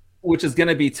 which is going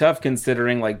to be tough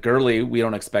considering like Gurley we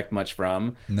don't expect much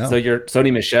from. No. So your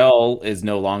Sony Michel is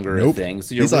no longer a thing.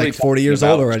 So he's really like 40 years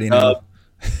old already now.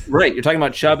 Right, you're talking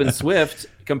about Chubb and Swift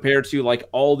compared to like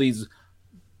all these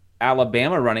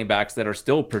Alabama running backs that are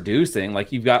still producing.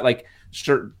 Like you got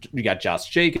Josh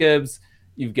Jacobs,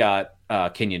 you've got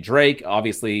Kenyon Drake,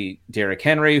 obviously Derrick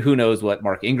Henry. Who knows what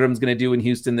Mark Ingram's going to do in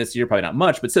Houston this year? Probably not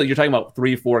much, but still, you're talking about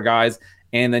 3-4 guys,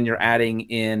 and then you're adding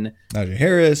in Najee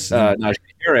Harris.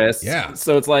 Yeah.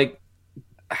 So So it's like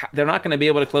they're not going to be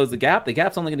able to close the gap. The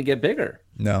gap's only going to get bigger.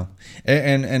 No.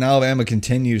 And Alabama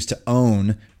continues to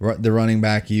own the running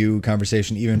back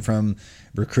conversation, even from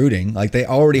recruiting. Like, they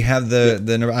already have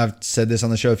the I've said this on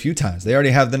the show a few times. They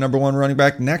already have the number one running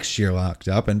back next year locked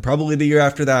up, and probably the year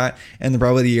after that, and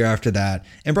probably the year after that,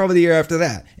 and probably the year after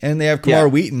that. And they have Kamar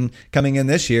Wheaton coming in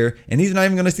this year, and he's not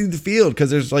even going to see the field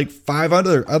because there's like 5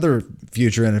 other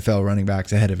future NFL running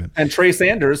backs ahead of him. And Trey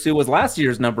Sanders, who was last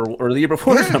year's the year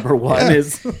before number one,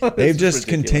 is they've just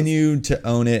continued to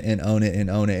own it and own it and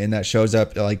own it, and that shows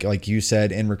up like you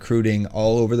said in recruiting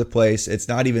all over the place. It's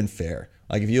not even fair.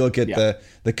 Like, if you look at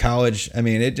the college, I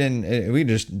mean, we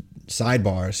just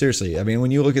sidebar, seriously. I mean, when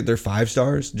you look at their 5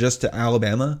 stars just to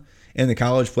Alabama in the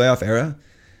college playoff era,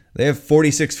 they have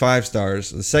 46 5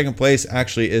 stars. The second place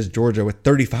actually is Georgia with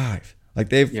 35.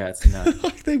 Like, it's nuts.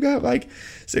 Like, they've got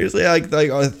seriously like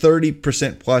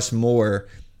 30% plus more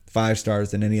 5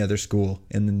 stars than any other school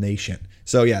in the nation.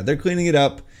 So yeah, they're cleaning it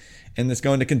up, and it's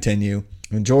going to continue.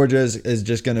 And Georgia is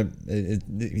just going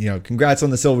to, congrats on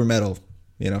the silver medal,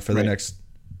 for the next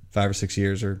 5 or 6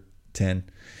 years or 10.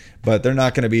 But they're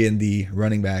not going to be in the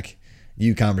running back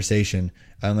conversation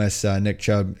unless Nick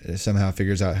Chubb somehow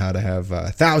figures out how to have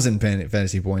 1,000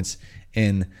 fantasy points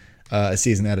in a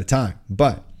season at a time.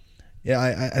 But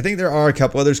yeah, I think there are a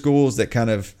couple other schools that kind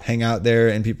of hang out there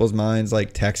in people's minds,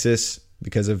 like Texas,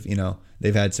 because of,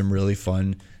 they've had some really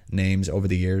fun names over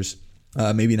the years.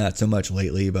 Maybe not so much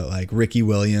lately, but like Ricky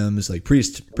Williams, like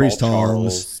Priest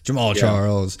Holmes, Jamal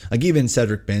Charles, like even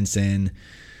Cedric Benson.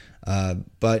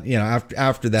 But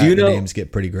after that, the names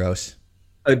get pretty gross.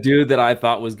 A dude that I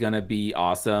thought was going to be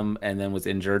awesome and then was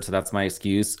injured, so that's my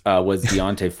excuse, was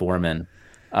Deontay Foreman.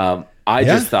 I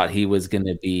just thought he was going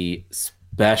to be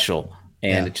special,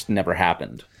 and it just never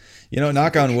happened.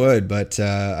 Knock on wood, but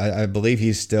I believe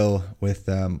he's still with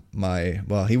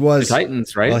he was the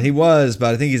Titans, right? Well, he was,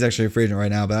 but I think he's actually a free agent right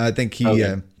now. But I think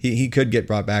he could get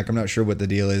brought back. I'm not sure what the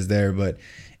deal is there, but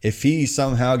if he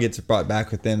somehow gets brought back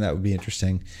with them, that would be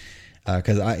interesting.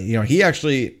 Because he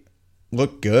actually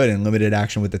looked good in limited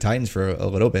action with the Titans for a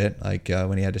little bit, like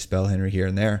when he had to spell Henry here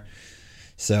and there.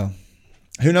 So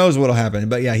who knows what'll happen?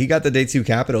 But yeah, he got the day 2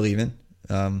 capital even.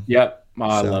 I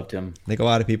loved him. I think a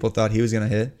lot of people thought he was going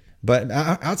to hit. But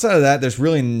outside of that, there's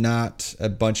really not a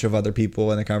bunch of other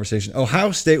people in the conversation. Ohio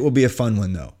State will be a fun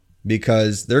one, though,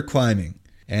 because they're climbing,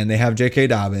 and they have J.K.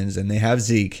 Dobbins, and they have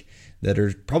Zeke that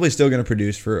are probably still going to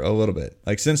produce for a little bit.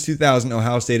 Like, since 2000,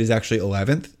 Ohio State is actually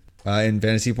 11th in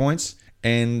fantasy points,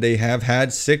 and they have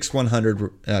had 6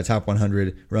 top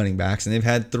 100 running backs, and they've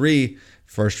had 3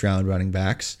 first-round running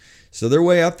backs. So they're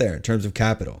way up there in terms of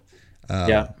capital.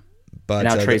 But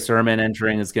now Trey Sermon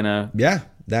entering is going to... Yeah.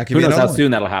 That could Who be knows how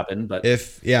soon that'll happen, but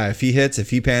if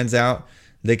he pans out,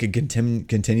 they could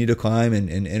continue to climb and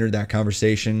enter that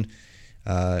conversation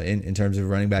in terms of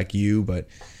running back But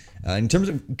in terms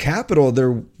of capital,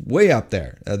 they're way up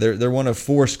there. They're one of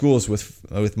 4 schools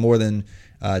with more than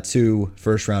 2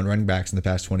 first round running backs in the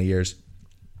past 20 years.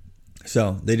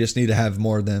 So they just need to have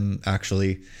more of them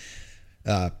actually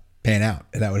pan out,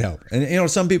 and that would help.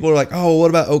 And some people are like, oh, what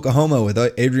about Oklahoma with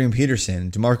Adrian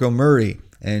Peterson, DeMarco Murray,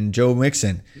 and Joe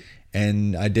Mixon,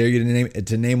 and I dare you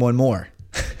to name one more.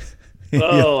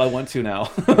 I want to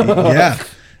now. The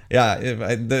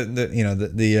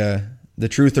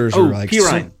truthers are like,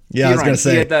 Pirine. I was gonna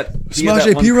say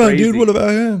Samaje Perine, dude. What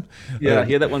about him? Yeah,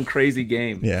 he had that one crazy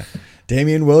game. Yeah,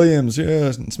 Damian Williams.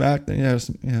 Yeah, smacked. Yeah.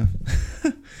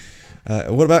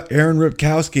 What about Aaron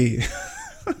Ripkowski?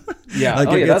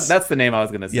 That's the name I was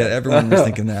gonna say. Yeah, everyone was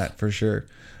thinking that for sure.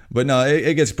 But no,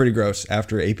 it gets pretty gross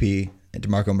after AP and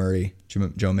DeMarco Murray,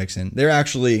 Joe Mixon. They're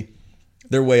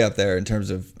way up there in terms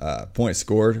of points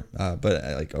scored, but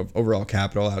like overall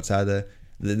capital outside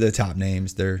the top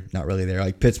names, they're not really there.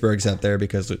 Like Pittsburgh's up there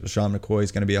because Sean McCoy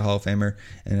is going to be a Hall of Famer,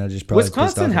 and I just probably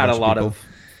Wisconsin had a lot of.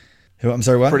 I'm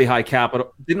sorry, what? Pretty high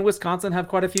capital. Didn't Wisconsin have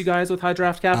quite a few guys with high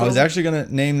draft capital? I was actually going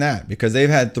to name that because they've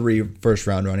had 3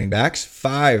 first-round running backs,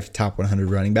 5 top 100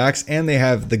 running backs, and they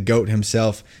have the GOAT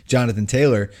himself, Jonathan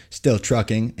Taylor, still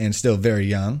trucking and still very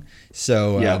young.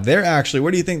 So they're actually,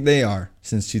 where do you think they are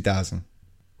since 2000?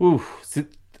 Ooh,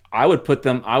 I would put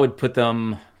them.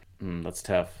 That's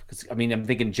tough because I'm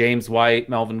thinking James White,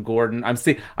 Melvin Gordon.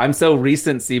 I'm so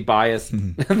recency biased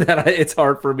that it's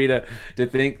hard for me to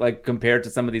think like compared to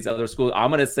some of these other schools.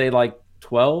 I'm gonna say like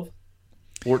 12,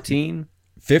 14.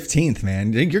 15th,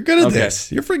 man. You're good at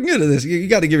this. You're freaking good at this. You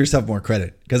got to give yourself more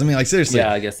credit because seriously.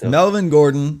 Yeah, I guess so. Melvin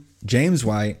Gordon, James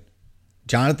White,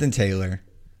 Jonathan Taylor.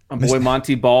 My boy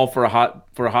Monty Ball for a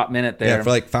hot minute there. Yeah, for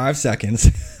like 5 seconds.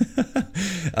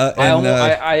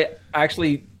 I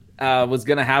actually was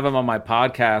gonna have him on my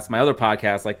podcast, my other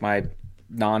podcast, like my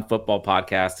non-football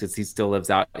podcast because he still lives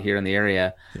out here in the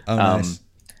area. Oh, nice.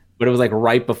 But it was like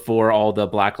right before all the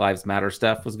Black Lives Matter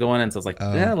stuff was going on. So I was like,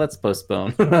 yeah, let's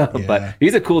postpone. But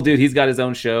he's a cool dude. He's got his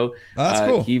own show. Oh, that's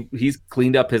cool. He's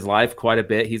cleaned up his life quite a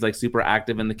bit. He's like super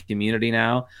active in the community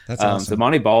now. That's awesome. So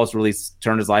Monty Ball's really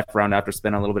turned his life around after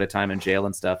spending a little bit of time in jail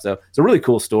and stuff. So it's a really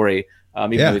cool story.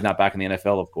 Even though he's not back in the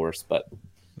NFL, of course. But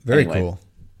very cool.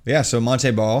 Yeah, so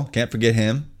Monte Ball, can't forget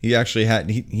him. He actually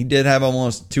he did have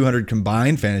almost 200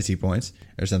 combined fantasy points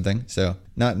or something, so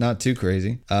not too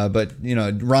crazy. But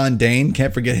Ron Dane,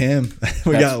 can't forget him.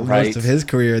 We got most of his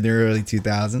career in the early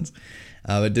 2000s,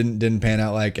 but didn't pan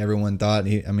out like everyone thought.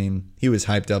 He was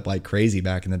hyped up like crazy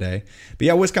back in the day. But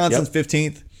yeah, Wisconsin's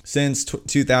 15th since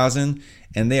 2000,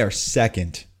 and they are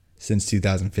second since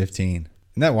 2015.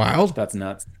 Isn't that wild? That's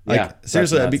nuts.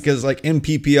 Seriously, nuts. because like in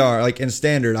PPR, like in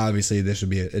standard, obviously this would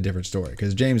be a different story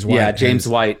because James White. Yeah, James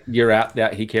White, you're out.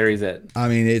 That he carries it. I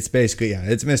mean, it's basically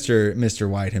it's Mr.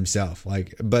 White himself.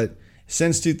 Like, but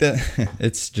since 2000,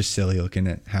 it's just silly looking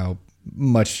at how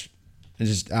much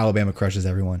just Alabama crushes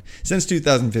everyone. Since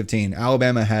 2015,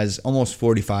 Alabama has almost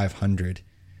 4,500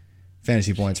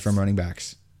 fantasy points from running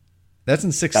backs. That's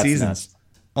in 6 seasons. Nuts.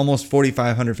 Almost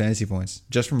 4,500 fantasy points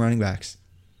just from running backs.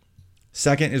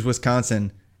 Second is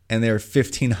Wisconsin, and they're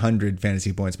 1,500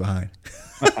 fantasy points behind.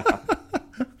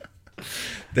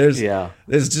 There's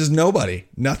just nobody,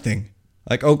 nothing.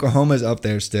 Like Oklahoma's up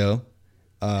there still.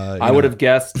 I would have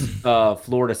guessed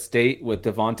Florida State with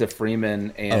Devonta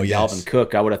Freeman and Dalvin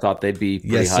Cook. I would have thought they'd be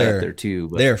pretty high up there too.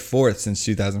 But they're fourth since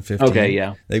 2015. Okay,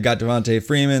 yeah. They've got Devonta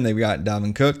Freeman. They've got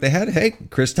Dalvin Cook. They had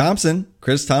Chris Thompson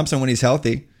when he's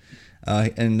healthy.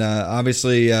 And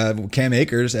obviously Cam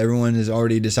Akers, everyone has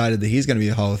already decided that he's going to be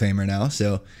a Hall of Famer now.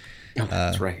 So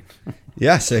that's right.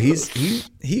 Yeah, so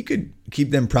he could keep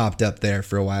them propped up there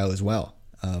for a while as well.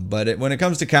 But when it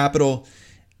comes to capital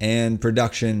and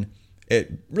production,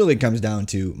 it really comes down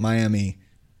to Miami,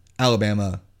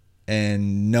 Alabama,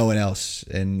 and no one else.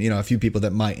 And a few people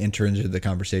that might enter into the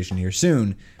conversation here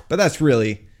soon. But that's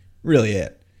really, really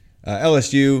it.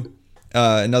 LSU,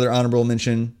 another honorable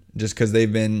mention. Just because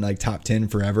they've been like top 10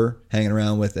 forever, hanging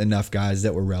around with enough guys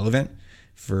that were relevant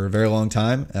for a very long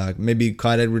time. Maybe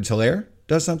Clyde Edwards-Helaire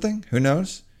does something. Who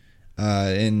knows?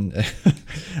 I'm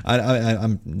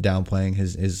downplaying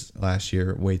his last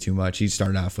year way too much. He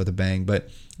started off with a bang, but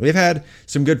we've had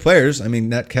some good players. I mean,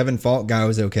 that Kevin Faulk guy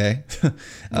was okay.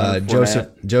 Joseph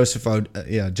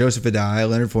Adai,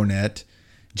 Leonard Fournette,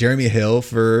 Jeremy Hill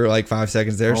for like 5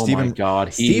 seconds there. Oh my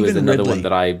God, he was another one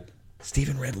that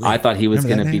Stephen Ridley. I thought he was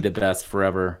going to be the best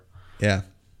forever. Yeah.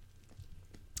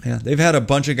 Yeah, they've had a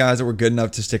bunch of guys that were good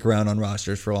enough to stick around on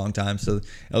rosters for a long time, so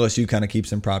LSU kind of keeps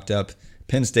them propped up.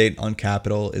 Penn State on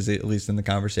capital is at least in the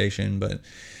conversation, but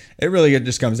it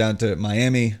just comes down to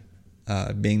Miami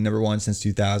being number one since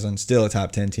 2000, still a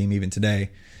top 10 team even today,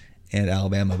 and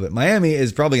Alabama. But Miami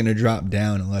is probably going to drop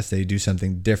down unless they do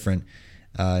something different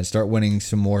and start winning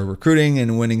some more recruiting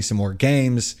and winning some more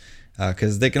games.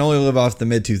 Because they can only live off the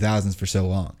mid-2000s for so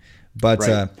long.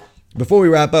 But before we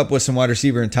wrap up with some wide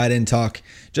receiver and tight end talk,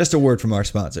 just a word from our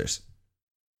sponsors.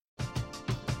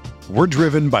 We're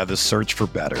driven by the search for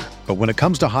better. But when it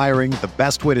comes to hiring, the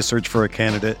best way to search for a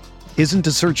candidate isn't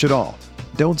to search at all.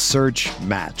 Don't search,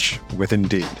 match with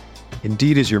Indeed.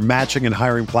 Indeed is your matching and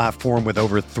hiring platform with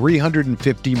over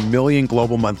 350 million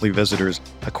global monthly visitors,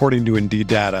 according to Indeed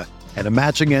data, and a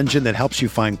matching engine that helps you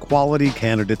find quality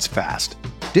candidates fast.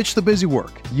 Ditch the busy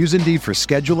work. Use Indeed for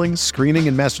scheduling, screening,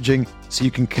 and messaging so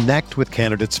you can connect with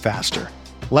candidates faster.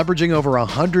 Leveraging over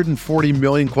 140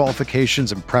 million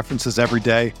qualifications and preferences every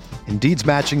day, Indeed's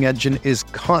matching engine is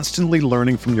constantly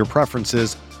learning from your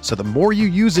preferences, so the more you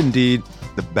use Indeed,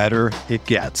 the better it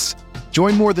gets.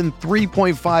 Join more than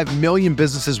 3.5 million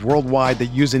businesses worldwide that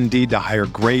use Indeed to hire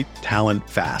great talent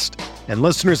fast. And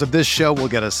listeners of this show will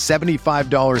get a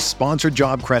 $75 sponsored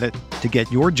job credit to get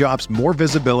your jobs more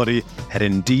visibility at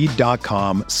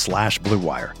Indeed.com/Blue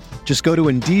Wire. Just go to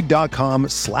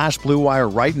Indeed.com/Blue Wire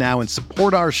right now and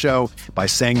support our show by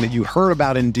saying that you heard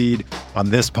about Indeed on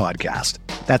this podcast.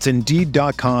 That's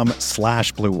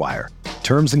Indeed.com/Blue Wire.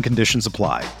 Terms and conditions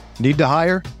apply. Need to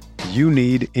hire? You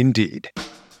need Indeed.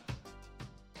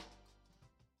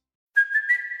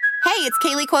 Hey, it's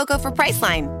Kaylee Cuoco for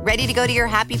Priceline. Ready to go to your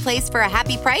happy place for a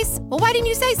happy price? Well, why didn't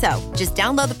you say so? Just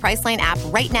download the Priceline app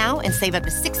right now and save up to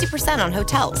 60% on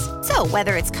hotels. So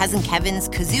whether it's Cousin Kevin's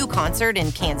Kazoo Concert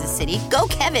in Kansas City, go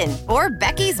Kevin, or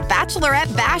Becky's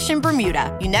Bachelorette Bash in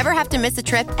Bermuda, you never have to miss a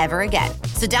trip ever again.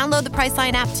 So download the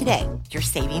Priceline app today. Your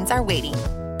savings are waiting.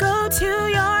 Go to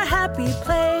your happy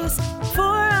place for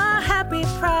a happy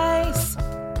price.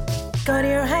 Go to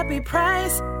your happy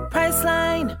price,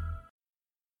 Priceline.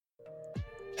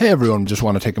 Hey everyone, just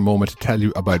want to take a moment to tell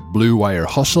you about Blue Wire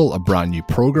Hustle, a brand new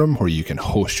program where you can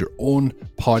host your own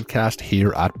podcast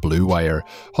here at Blue Wire.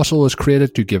 Hustle was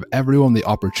created to give everyone the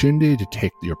opportunity to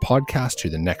take your podcast to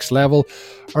the next level,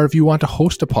 or if you want to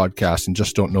host a podcast and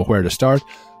just don't know where to start,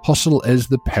 Hustle is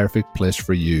the perfect place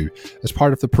for you. As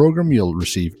part of the program, you'll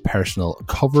receive personal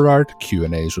cover art,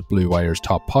 Q&As with Blue Wire's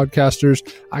top podcasters,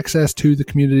 access to the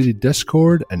community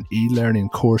Discord, an e-learning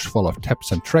course full of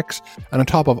tips and tricks, and on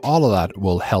top of all of that,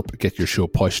 will help get your show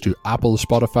pushed to Apple,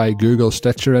 Spotify, Google,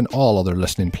 Stitcher, and all other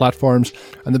listening platforms.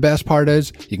 And the best part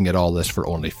is, you can get all this for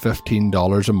only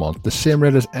 $15 a month, the same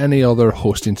rate as any other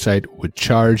hosting site would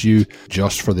charge you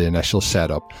just for the initial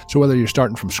setup. So whether you're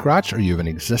starting from scratch or you have an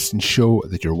existing show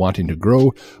that you're wanting to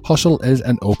grow, Hustle is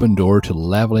an open door to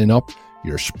leveling up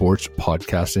your sports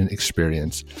podcasting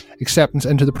experience. Acceptance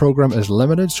into the program is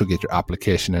limited, so get your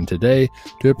application in today.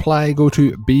 To apply, go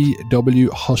to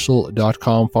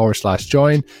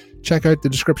bwhustle.com/join. Check out the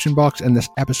description box in this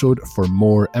episode for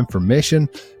more information,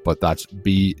 but that's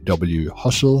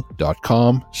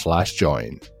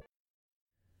bwhustle.com/join.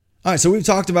 All right, so we've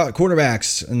talked about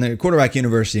quarterbacks and the quarterback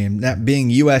university, and that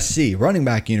being USC, running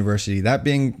back university, that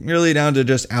being really down to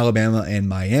just Alabama and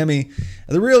Miami.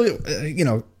 The real,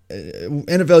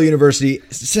 NFL university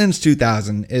since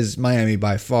 2000 is Miami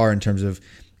by far in terms of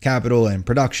capital and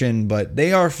production, but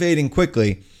they are fading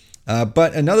quickly.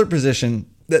 But another position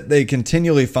that they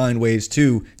continually find ways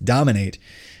to dominate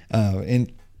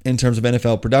in terms of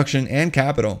NFL production and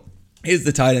capital is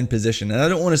the tight end position. And I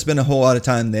don't want to spend a whole lot of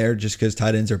time there just because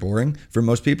tight ends are boring for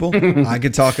most people. I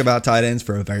could talk about tight ends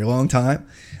for a very long time,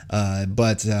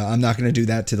 but I'm not going to do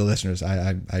that to the listeners.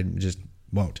 I just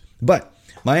won't. But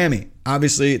Miami,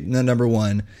 obviously the number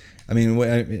one. I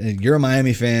mean, you're a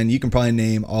Miami fan. You can probably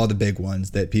name all the big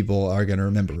ones that people are going to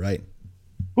remember, right?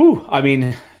 Ooh, I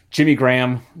mean, Jimmy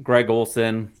Graham, Greg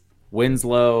Olsen,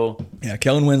 Winslow. Yeah,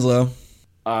 Kellen Winslow.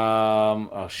 I'm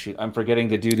forgetting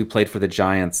the dude who played for the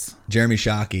Giants. Jeremy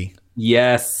Shockey.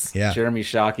 Yes. Yeah. Jeremy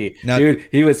Shockey. Now, dude,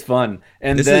 he was fun.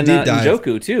 And then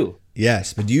Njoku too.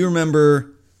 Yes, but do you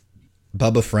remember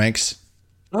Bubba Franks?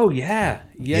 Oh yeah.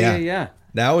 Yeah.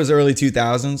 That was early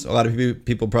 2000s. A lot of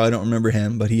people probably don't remember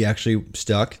him, but he actually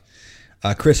stuck.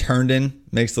 Chris Herndon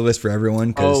makes the list for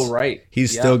everyone because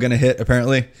he's still going to hit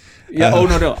apparently. Yeah.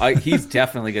 No. He's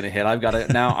definitely going to hit. I've got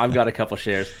a couple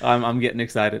shares. I'm getting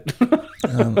excited.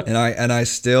 And I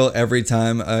still, every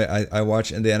time I watch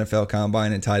the NFL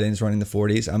Combine and tight ends running the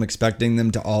 40s, I'm expecting them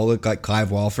to all look like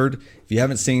Clive Walford. If you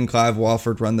haven't seen Clive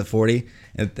Walford run the 40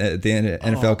 at the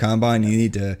NFL Combine, you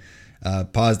need to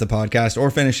pause the podcast or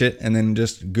finish it and then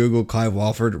just Google Clive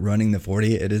Walford running the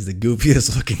 40. It is the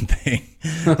goofiest looking thing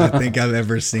I think I've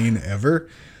ever seen ever.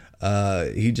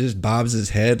 He just bobs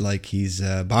his head like he's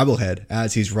a bobblehead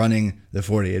as he's running the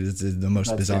 40. It is the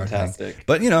most bizarre thing.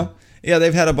 But,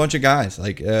 they've had a bunch of guys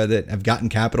that have gotten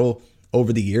capital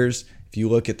over the years. If you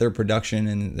look at their production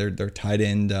and their tight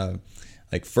end,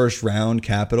 first round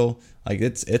capital,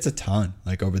 it's a ton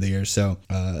over the years. So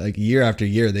year after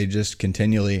year, they just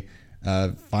continually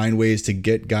find ways to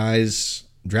get guys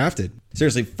drafted.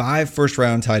 Seriously, 5 first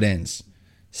round tight ends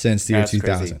since the year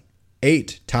 2000. Crazy.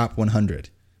 8 top 100.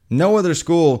 No other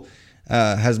school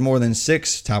has more than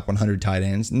 6 top 100 tight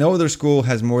ends. No other school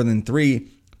has more than 3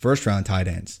 first-round tight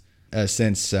ends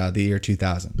since the year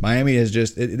 2000. Miami is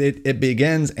just, it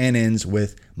begins and ends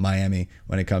with Miami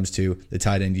when it comes to the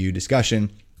tight end U discussion.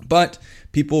 But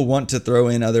people want to throw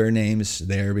in other names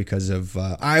there because of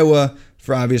Iowa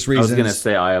for obvious reasons. I was going to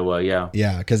say Iowa, yeah.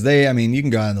 Yeah, because you can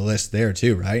go on the list there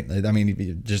too, right? I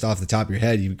mean, just off the top of your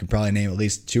head, you could probably name at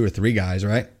least 2 or 3 guys,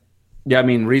 right? Yeah, I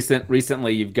mean,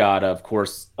 recently you've got, of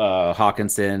course,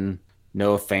 Hawkinson,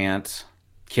 Noah Fant,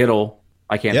 Kittle.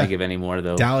 I can't think of any more,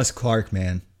 though. Dallas Clark,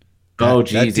 man.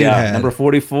 Number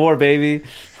 44, baby.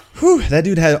 Whew, that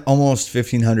dude had almost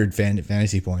 1,500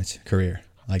 fantasy points career.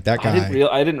 Like that guy.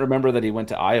 I didn't remember that he went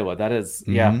to Iowa. That is,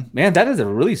 man, that is a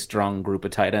really strong group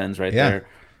of tight ends right there.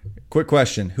 Quick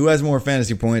question. Who has more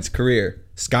fantasy points career?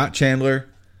 Scott Chandler,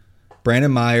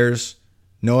 Brandon Myers,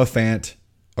 Noah Fant,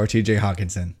 or TJ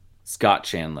Hawkinson? Scott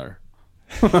Chandler.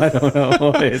 I don't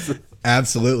know.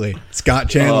 Absolutely. Scott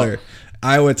Chandler,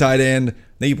 Iowa tight end. I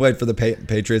think he played for the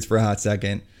Patriots for a hot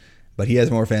second, but he has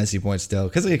more fantasy points still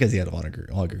because he had a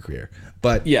longer career.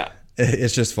 But yeah,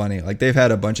 it's just funny. They've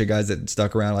had a bunch of guys that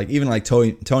stuck around, even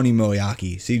Tony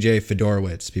Moeaki, CJ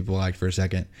Fedorowicz, people liked for a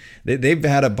second. They've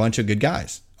had a bunch of good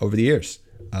guys over the years.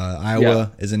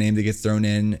 Iowa is a name that gets thrown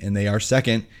in, and they are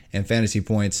second in fantasy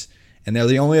points, and they're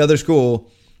the only other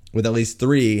school with at least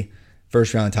 3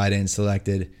 first-round tight ends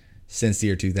selected since the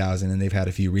year 2000, and they've had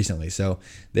a few recently. So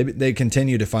they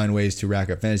continue to find ways to rack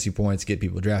up fantasy points, get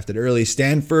people drafted early.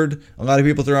 Stanford, a lot of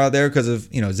people throw out there because of,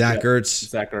 Zach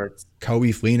Ertz, Kobe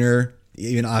Fleener,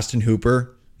 even Austin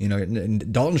Hooper,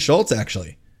 and Dalton Schultz,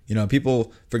 actually.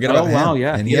 People forget about him. Wow,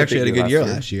 yeah. And he actually had a good year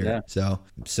last year. Yeah.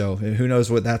 So who knows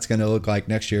what that's going to look like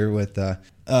next year with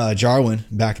Jarwin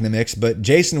back in the mix. But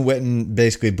Jason Witten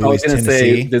basically buoys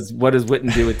Tennessee. What does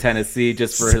Witten do with Tennessee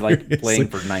just for playing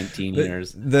for 19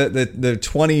 years? The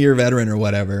 20-year veteran or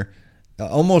whatever,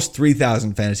 almost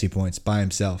 3,000 fantasy points by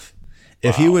himself.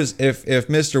 If he was, if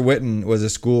Mr. Witten was a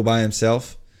school by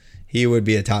himself, he would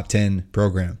be a top 10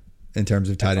 program in terms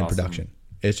of tight end production.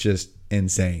 It's just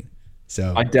insane.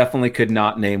 So I definitely could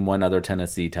not name one other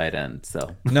Tennessee tight end.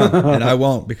 So no, and I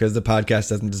won't because the podcast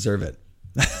doesn't deserve it.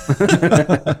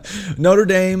 Notre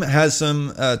Dame has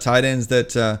some tight ends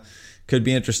that could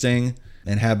be interesting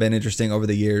and have been interesting over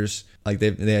the years. Like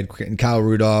they had Kyle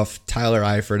Rudolph, Tyler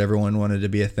Eifert. Everyone wanted to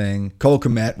be a thing. Cole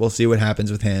Kmet. We'll see what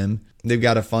happens with him. They've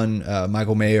got a fun.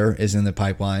 Michael Mayer is in the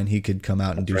pipeline. He could come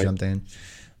out and do something.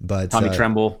 But Tommy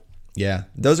Tremble. Yeah,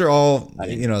 those are all,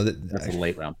 that's a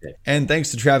late round pick. And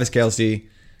thanks to Travis Kelce,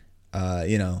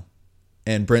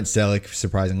 and Brent Selleck,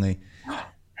 surprisingly.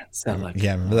 Selleck.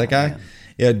 Yeah, remember that guy? Man.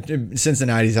 Yeah,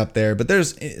 Cincinnati's up there, but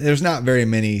there's not very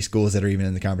many schools that are even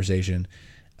in the conversation.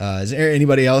 Is there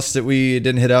anybody else that we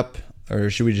didn't hit up, or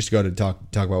should we just go to talk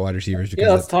about wide receivers?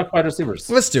 Yeah, let's talk wide receivers.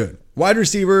 Let's do it. Wide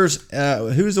receivers.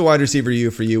 Who's the wide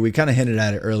receiver for you? We kind of hinted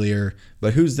at it earlier,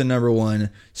 but who's the number one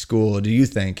school, do you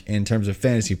think, in terms of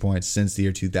fantasy points since the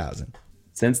year 2000?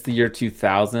 Since the year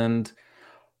 2000,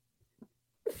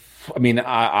 I mean,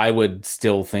 I would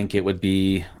still think it would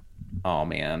be, oh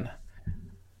man.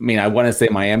 I mean, I want to say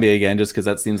Miami again, just because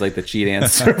that seems like the cheat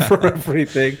answer for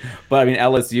everything. But I mean,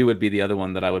 LSU would be the other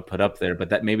one that I would put up there.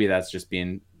 But maybe that's just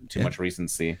being too much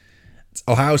recency. It's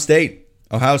Ohio State.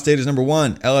 Ohio State is number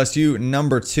 1. LSU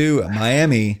number 2.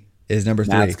 Miami is number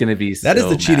 3. That's going to be that is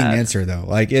the cheating answer, though.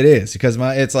 Like it is, because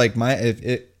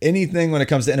anything when it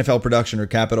comes to NFL production or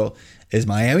capital, is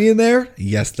Miami in there?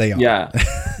 Yes, they are. Yeah.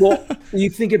 Well, you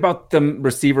think about the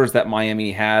receivers that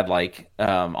Miami had, like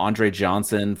Andre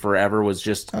Johnson forever was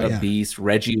just a beast.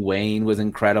 Reggie Wayne was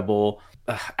incredible.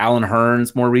 Alan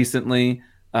Hearns more recently.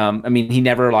 I mean, he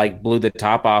never blew the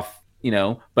top off,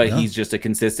 but he's just a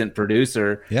consistent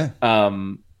producer. Yeah.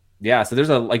 So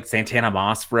there's Santana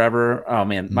Moss forever. Oh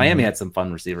man, Miami had some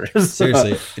fun receivers.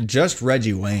 Seriously, just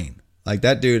Reggie Wayne. Like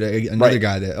that dude, another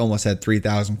guy that almost had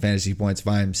 3,000 fantasy points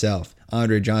by himself.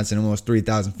 Andre Johnson, almost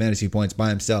 3,000 fantasy points by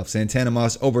himself. Santana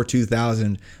Moss, over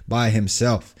 2,000 by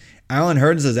himself. Alan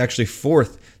Hearns is actually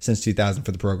 4th since 2000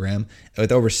 for the program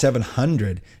with over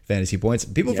 700 fantasy points.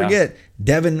 People forget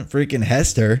Devin freaking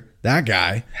Hester, that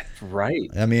guy. That's right.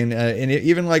 I mean, and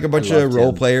even a bunch of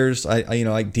role players,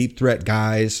 like deep threat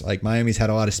guys. Like Miami's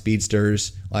had a lot of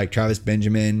speedsters, like Travis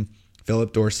Benjamin,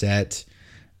 Philip Dorsett,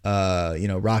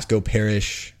 Roscoe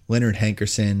Parrish, Leonard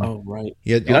Hankerson. Oh, right.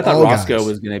 I thought Roscoe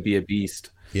was going to be a beast.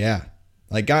 Yeah.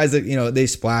 Like guys that, they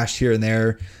splashed here and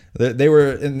there. They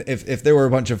were, if there were a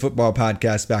bunch of football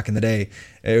podcasts back in the day,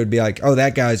 it would be like, oh,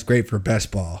 that guy's great for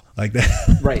best ball. Like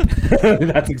that. Right.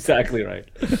 That's exactly right.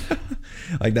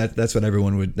 Like that's what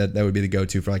everyone would, that would be the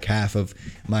go-to for half of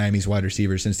Miami's wide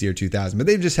receivers since the year 2000. But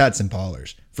they've just had some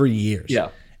ballers for years. Yeah.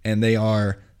 And they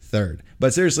are 3rd.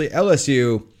 But seriously,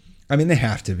 LSU, I mean, they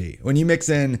have to be. When you mix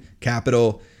in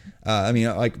capital,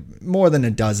 more than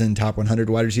a dozen top 100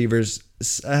 wide receivers,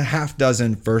 a half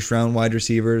dozen first-round wide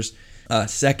receivers,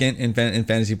 2nd in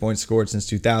fantasy points scored since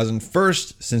 2000,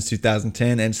 1st since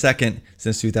 2010, and 2nd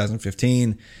since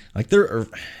 2015.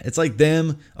 It's like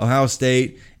them, Ohio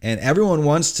State, and everyone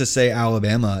wants to say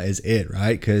Alabama is it,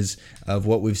 right? Because of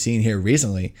what we've seen here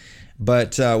recently.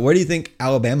 But where do you think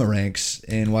Alabama ranks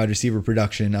in wide receiver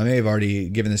production? I may have already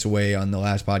given this away on the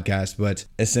last podcast, but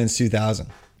it's since 2000.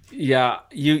 Yeah,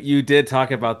 you did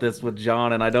talk about this with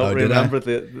John, and I don't remember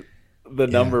the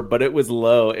number, but it was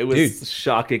low. It was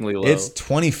shockingly low. It's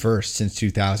 21st since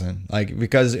 2000,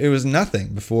 because it was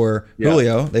nothing before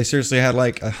Julio. They seriously had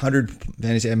 100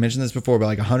 fantasy. I mentioned this before, but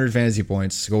 100 fantasy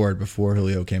points scored before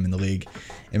Julio came in the league,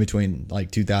 in between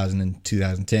 2000 and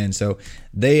 2010. So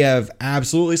they have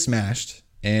absolutely smashed.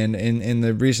 And in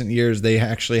the recent years, they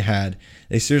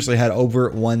seriously had over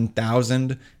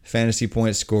 1,000 fantasy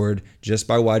points scored just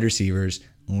by wide receivers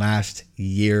last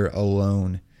year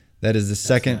alone. That is the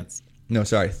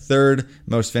third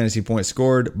most fantasy points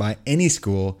scored by any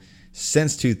school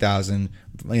since 2000,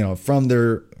 from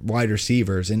their wide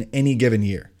receivers in any given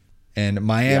year. And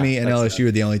Miami and LSU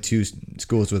are the only 2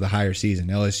 schools with a higher season.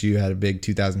 LSU had a big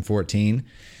 2014.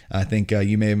 I think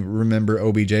you may remember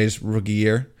OBJ's rookie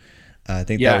year. I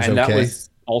think that was okay. And that was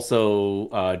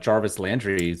also Jarvis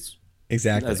Landry's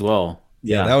exactly as well.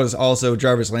 Yeah, that was also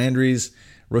Jarvis Landry's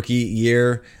rookie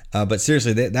year. But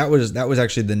seriously, that was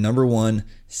actually the number one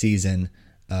season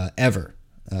ever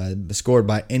scored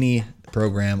by any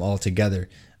program altogether.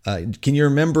 Can you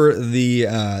remember the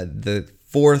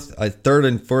third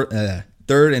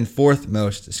and fourth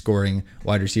most scoring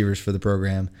wide receivers for the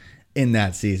program in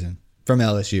that season from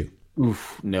LSU?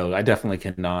 Oof, no, I definitely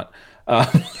cannot. Or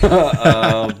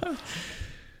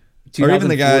even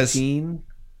the guys.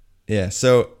 Yeah,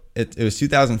 so it was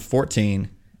 2014,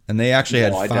 and they actually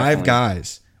had five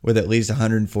guys with at least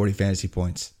 140 fantasy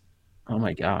points. Oh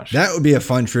my gosh. That would be a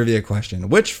fun trivia question.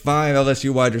 Which 5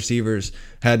 LSU wide receivers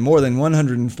had more than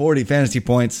 140 fantasy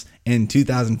points in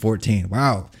 2014?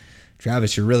 Wow.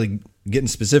 Travis, you're really getting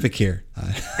specific here.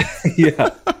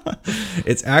 Yeah.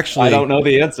 It's actually, I don't know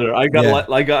the answer. I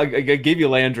gave you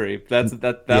Landry.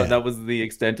 That was the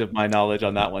extent of my knowledge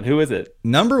on that one. Who is it?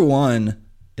 Number one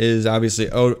is obviously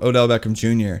Odell Beckham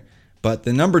Jr., but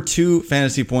the number 2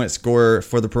 fantasy point scorer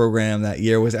for the program that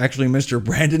year was actually Mr.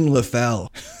 Brandon LaFell.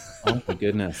 Oh my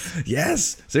goodness.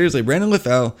 Yes, seriously, Brandon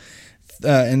LaFell.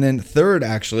 And then third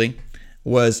actually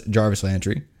was Jarvis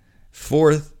Landry.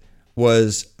 Fourth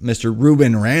was Mr.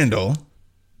 Ruben Randall.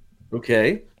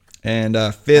 Okay. And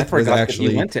fifth was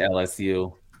actually, he went to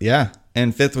LSU. Yeah,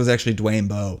 and fifth was actually Dwayne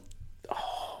Bowe.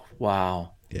 Oh,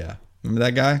 wow. Yeah, remember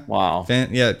that guy? Wow.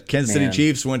 Kansas City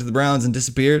Chiefs went to the Browns and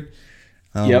disappeared.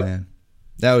 Oh man,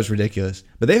 that was ridiculous.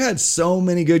 But they've had so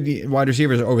many good wide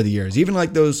receivers over the years. Even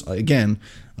like those again.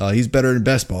 He's better than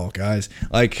best ball, guys.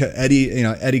 Like Eddie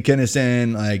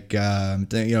Kennison, like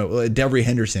Devery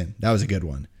Henderson. That was a good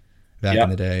one back in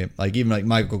the day. Like even like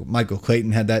Michael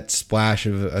Clayton had that splash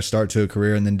of a start to a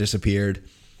career and then disappeared.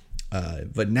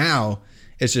 But now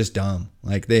it's just dumb.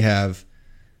 Like they have,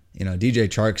 DJ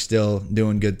Chark still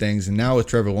doing good things, and now with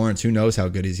Trevor Lawrence, who knows how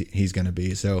good he's going to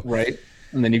be. So right,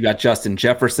 and then you've got Justin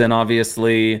Jefferson,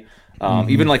 obviously.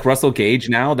 Even like Russell Gage,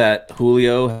 now that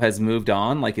Julio has moved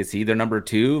on, like, is he their number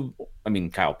 2? I mean,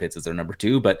 Kyle Pitts is their number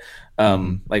 2, but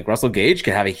like Russell Gage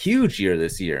could have a huge year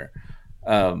this year.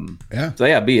 So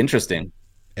it'd be interesting.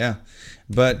 Yeah.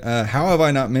 But how have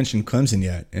I not mentioned Clemson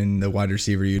yet in the wide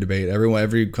receiver U debate?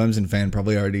 Every Clemson fan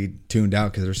probably already tuned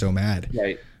out because they're so mad.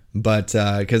 Right. But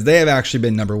because they have actually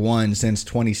been number 1 since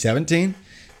 2017.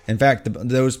 In fact,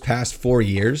 those past 4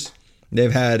 years,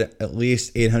 they've had at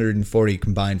least 840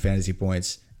 combined fantasy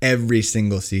points every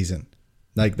single season.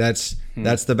 Like that's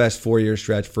the best 4-year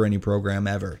stretch for any program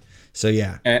ever. So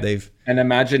and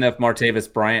imagine if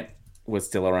Martavis Bryant was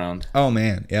still around. Oh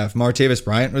man, yeah. If Martavis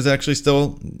Bryant was actually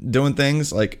still doing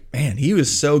things, like man, he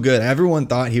was so good. Everyone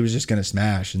thought he was just going to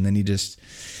smash, and then he just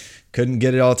couldn't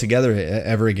get it all together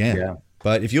ever again. Yeah.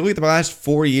 But if you look at the last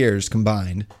 4 years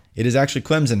combined, it is actually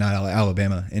Clemson, not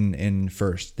Alabama, in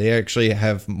first. They actually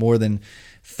have more than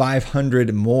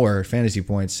 500 more fantasy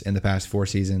points in the past 4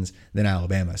 seasons than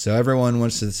Alabama. So everyone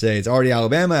wants to say it's already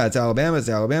Alabama, it's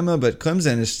Alabama, but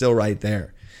Clemson is still right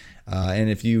there.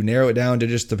 And if you narrow it down to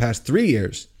just the past 3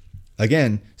 years,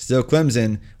 again, still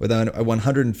Clemson with a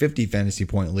 150 fantasy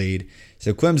point lead.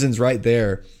 So Clemson's right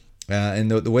there. And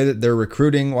the way that they're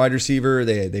recruiting wide receiver,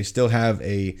 they still have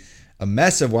a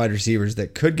mess of wide receivers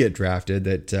that could get drafted,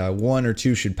 that 1 or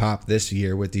 2 should pop this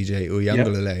year with DJ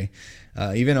Uiagalelei.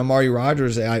 Even Amari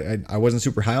Rodgers, I wasn't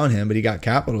super high on him, but he got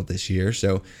capital this year.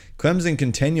 So Clemson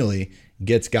continually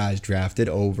gets guys drafted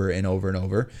over and over and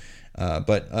over.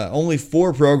 But only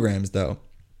 4 programs, though,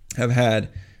 have had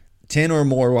 10 or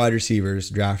more wide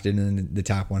receivers drafted in the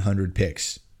top 100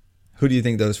 picks. Who do you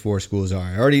think those 4 schools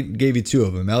are? I already gave you 2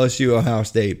 of them, LSU, Ohio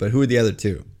State, but who are the other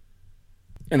 2?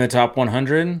 In the top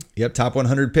 100? Yep, top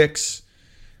 100 picks,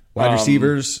 wide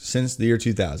receivers since the year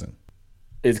 2000.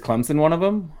 Is Clemson one of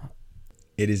them?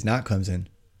 It is not Clemson,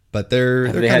 but they're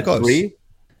kind of close. 3?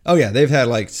 Oh yeah, they've had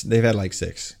like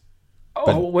 6.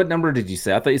 Oh, what number did you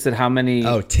say? I thought you said how many?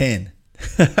 Oh, 10.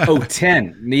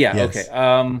 10. Yeah, yes.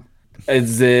 Okay.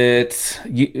 Is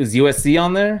USC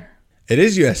on there? It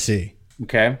is USC.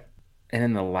 Okay. And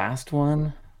then the last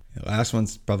one? The last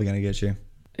one's probably going to get you.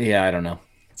 Yeah, I don't know.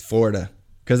 It's Florida.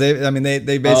 Because they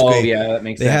basically that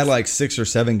makes they sense. had like 6 or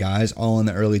 7 guys all in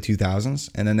the early 2000s,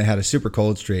 and then they had a super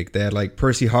cold streak. They had like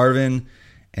Percy Harvin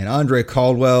and Andre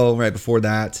Caldwell right before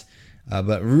that,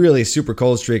 but really super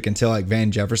cold streak until like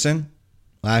Van Jefferson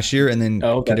last year, and then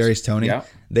Kadarius Toney. Yeah.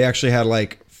 They actually had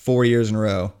like 4 years in a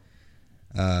row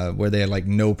where they had like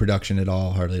no production at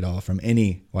all, hardly at all, from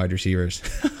any wide receivers.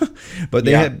 But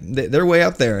they're way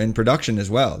up there in production as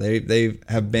well. They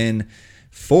have been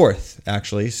 4th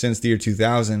actually since the year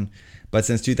 2000, But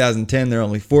since 2010, they're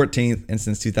only 14th, and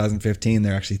since 2015,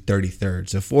 they're actually 33rd.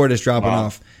 So Florida's dropping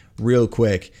off real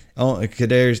quick.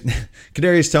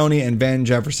 Kadarius Toney and Van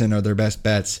Jefferson are their best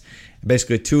bets.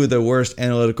 Basically, two of the worst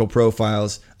analytical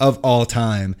profiles of all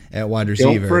time at wide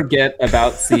receiver. Don't forget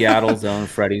about Seattle's own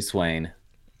Freddie Swain.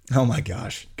 Oh my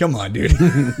gosh. Come on, dude.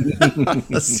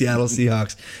 The Seattle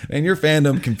Seahawks. And your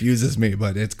fandom confuses me,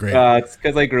 but it's great. It's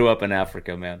because I grew up in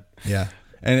Africa, man. Yeah.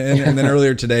 And then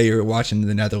earlier today, you were watching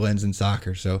the Netherlands in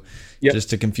soccer. So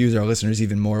just to confuse our listeners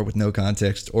even more with no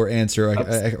context or answer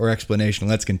or explanation,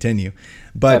 let's continue.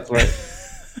 But that's right.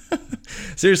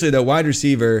 Seriously, though, wide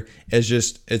receiver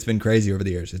it's been crazy over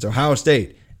the years. It's Ohio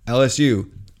State, LSU,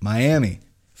 Miami,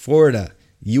 Florida,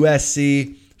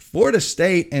 USC, Florida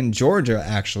State, and Georgia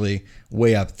actually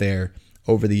way up there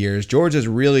over the years. Georgia's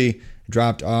really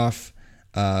dropped off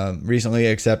recently,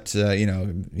 except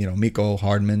Mecole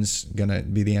Hardman's gonna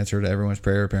be the answer to everyone's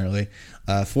prayer apparently.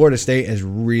 Florida State has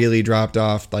really dropped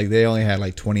off. Like they only had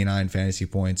like 29 fantasy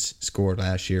points scored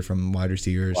last year from wide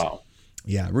receivers. Wow.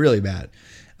 Yeah, really bad.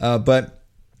 But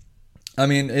I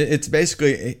mean, it's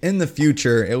basically in the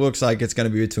future. It looks like it's going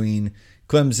to be between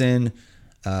Clemson,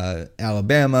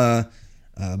 Alabama.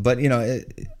 But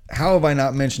how have I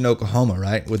not mentioned Oklahoma,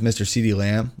 right? With Mr. CeeDee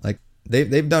Lamb, like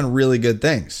they've done really good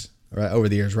things right over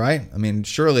the years, right? I mean,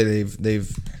 surely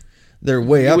they're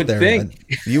way up there.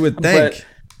 You would think. But,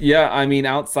 yeah, I mean,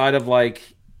 outside of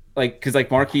because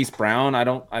Marquise Brown, I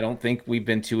don't think we've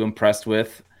been too impressed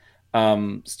with.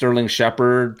 Sterling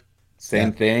Shepard,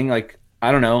 same thing. Like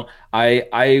I don't know.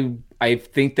 I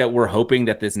think that we're hoping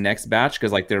that this next batch,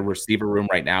 because like their receiver room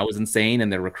right now is insane,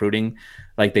 and they're recruiting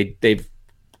like they've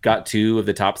got 2 of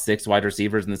the top 6 wide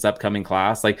receivers in this upcoming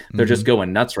class. Like they're just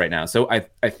going nuts right now. So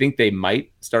I think they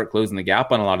might start closing the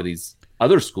gap on a lot of these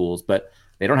other schools, but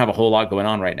they don't have a whole lot going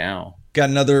on right now.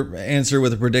 Got another answer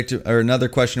with another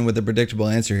question with a predictable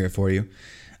answer here for you.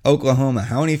 Oklahoma,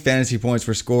 how many fantasy points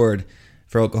were scored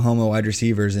for Oklahoma wide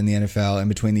receivers in the NFL in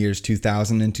between the years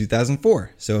 2000 and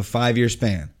 2004? So a 5-year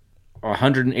span.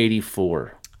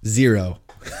 184. 0.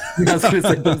 I was going to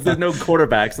say, there's no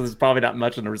quarterback, so there's probably not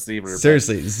much in the receiver.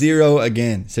 Seriously, 0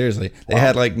 again. Seriously. They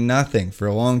had like nothing for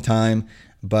a long time,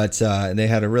 but they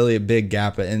had a really big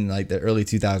gap in like the early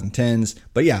 2010s.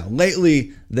 But yeah,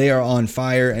 lately they are on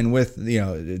fire, and with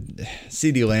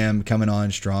CeeDee Lamb coming on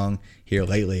strong here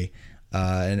lately,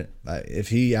 and if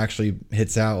he actually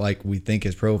hits out like we think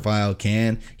his profile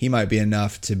can, he might be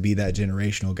enough to be that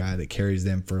generational guy that carries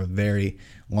them for a very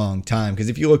long time. Because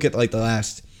if you look at like the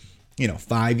last 4 or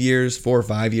 5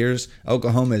 years,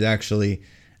 Oklahoma is actually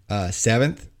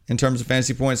 7th in terms of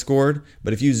fantasy points scored.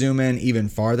 But if you zoom in even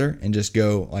farther and just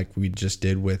go like we just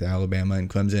did with Alabama and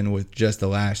Clemson with just the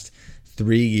last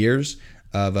 3 years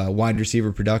of wide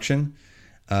receiver production,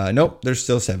 nope, they're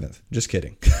still 7th. Just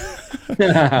kidding.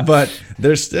 But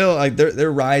they're still like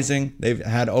they're rising. They've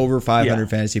had over 500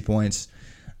 fantasy points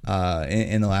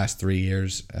in the last 3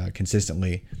 years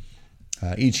consistently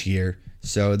each year.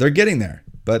 So they're getting there,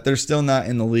 but they're still not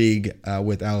in the league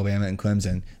with Alabama and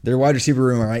Clemson. Their wide receiver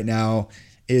room right now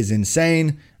is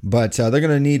insane, but they're going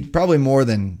to need probably more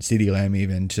than CeeDee Lamb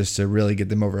even just to really get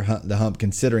them over the hump,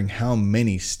 considering how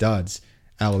many studs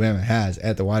Alabama has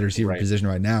at the wide receiver position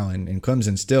right now. And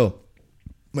Clemson still,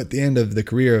 at the end of the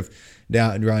career of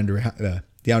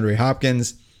DeAndre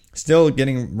Hopkins, still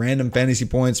getting random fantasy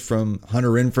points from Hunter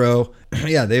Renfrow.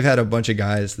 Yeah, they've had a bunch of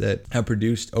guys that have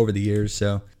produced over the years.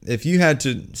 So if you had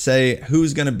to say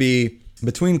who's going to be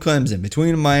between Clemson,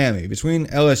 between Miami, between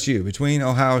LSU, between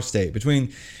Ohio State,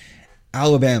 between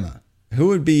Alabama, who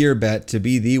would be your bet to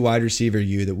be the wide receiver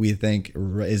you that we think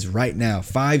is right now,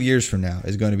 5 years from now,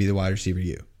 is going to be the wide receiver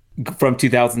you? From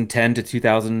 2010 to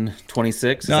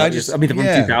 2026? No, from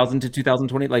 2000 to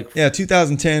 2020?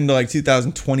 2010 to like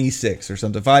 2026 or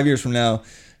something. 5 years from now,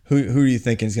 who are you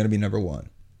thinking is going to be number one?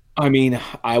 I mean,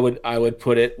 I would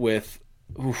put it with,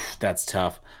 that's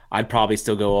tough. I'd probably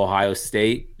still go Ohio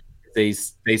State. They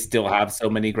still have so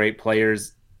many great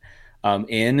players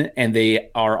and they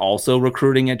are also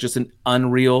recruiting at just an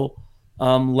unreal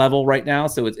level right now.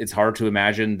 So it's hard to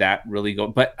imagine that really go,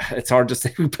 but it's hard to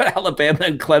say. But Alabama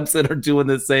and Clemson are doing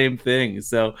the same thing.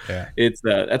 So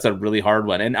that's a really hard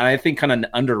one. And I think kind of an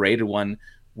underrated one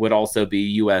would also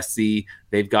be USC.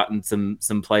 They've gotten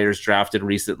some players drafted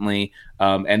recently,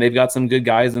 and they've got some good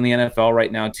guys in the NFL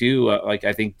right now too.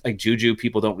 I think like Juju,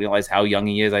 people don't realize how young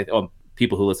he is.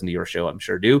 People who listen to your show, I'm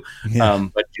sure do. Yeah.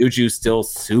 But Juju's still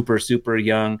super, super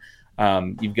young.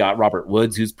 You've got Robert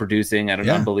Woods, who's producing at an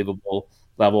unbelievable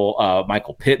level.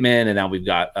 Michael Pittman, and now we've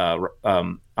got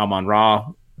Amon-Ra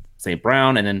St.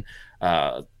 Brown, and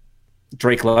then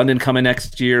Drake London coming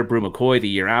next year, Brew McCoy the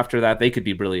year after that. They could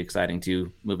be really exciting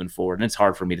too moving forward. And it's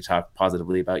hard for me to talk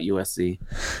positively about USC.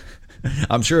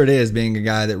 I'm sure it is, being a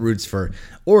guy that roots for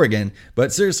Oregon.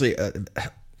 But seriously,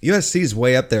 USC is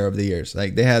way up there over the years.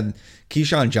 Like, they had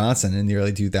Keyshawn Johnson in the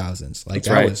early 2000s. Like,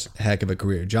 that was a heck of a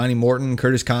career. Johnny Morton,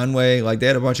 Curtis Conway. Like, they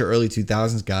had a bunch of early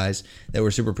 2000s guys that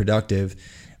were super productive.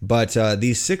 But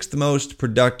the sixth most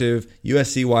productive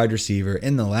USC wide receiver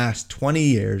in the last 20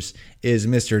 years is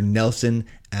Mr. Nelson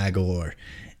Aguilar.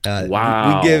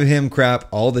 Wow. We give him crap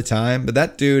all the time, but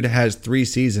that dude has 3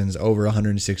 seasons over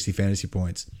 160 fantasy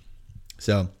points.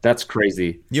 So that's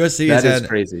crazy. USC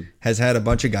crazy. Has had a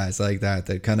bunch of guys like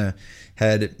that kind of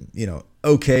had,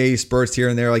 okay spurts here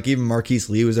and there. Like, even Marquise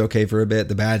Lee was okay for a bit.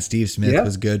 The bad Steve Smith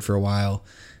was good for a while.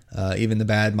 Even the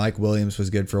bad Mike Williams was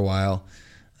good for a while.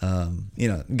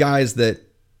 Guys that,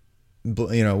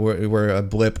 were a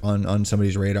blip on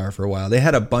somebody's radar for a while. They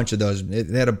had a bunch of those.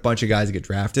 They had a bunch of guys that get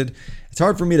drafted. It's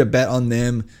hard for me to bet on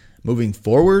them moving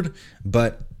forward,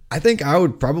 but I think I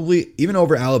would probably, even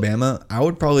over Alabama, I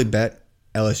would probably bet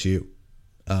LSU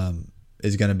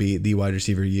is going to be the wide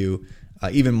receiver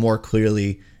even more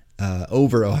clearly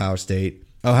over Ohio State.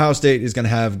 Ohio State is going to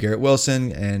have Garrett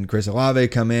Wilson and Chris Olave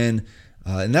come in,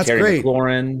 and that's great.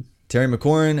 Terry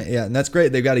McLaurin, yeah, and that's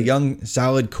great. They've got a young,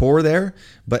 solid core there,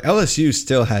 but LSU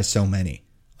still has so many.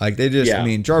 Like, they just,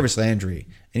 Jarvis Landry,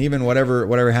 and even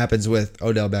whatever happens with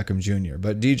Odell Beckham Jr.,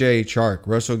 but DJ Chark,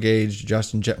 Russell Gage,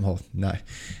 Justin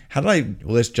how did I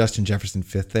list Justin Jefferson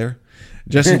fifth there?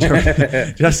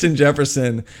 Justin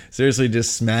Jefferson seriously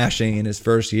just smashing in his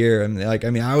first year. And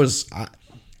I was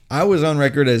on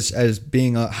record as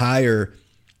being higher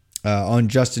on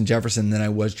Justin Jefferson than I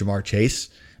was Jamar Chase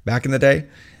back in the day.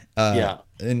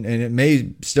 And it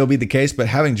may still be the case, but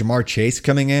having Jamar Chase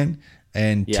coming in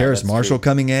and Terrace Marshall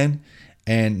coming in,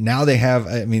 and now they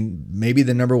have, maybe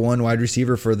the number 1 wide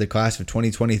receiver for the class of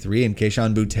 2023 in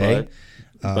Kayshon Boutte.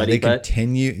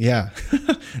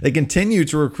 They continue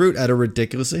to recruit at a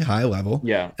ridiculously high level.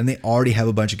 Yeah. And they already have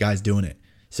a bunch of guys doing it.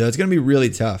 So it's going to be really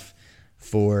tough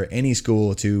for any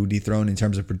school to dethrone, in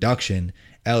terms of production,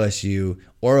 LSU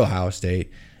or Ohio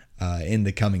State in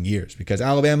the coming years. Because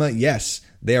Alabama, yes,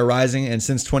 they are rising. And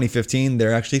since 2015,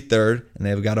 they're actually third. And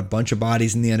they've got a bunch of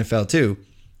bodies in the NFL too.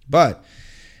 But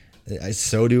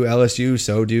so do LSU,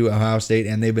 so do Ohio State,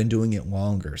 and they've been doing it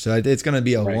longer. So it's going to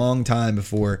be a long time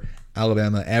before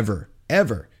Alabama ever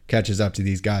catches up to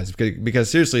these guys. Because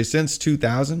seriously, since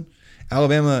 2000,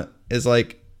 Alabama is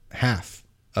like half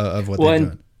of what they've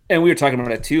done. And we were talking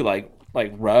about it too. Like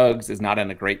Ruggs is not in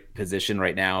a great position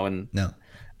right now, and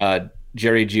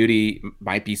Jerry Jeudy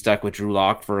might be stuck with Drew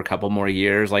Lock for a couple more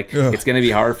years. It's going to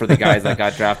be hard for the guys that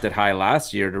got drafted high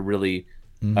last year to really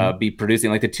be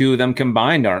producing. Like, the two of them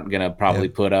combined aren't going to probably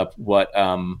put up what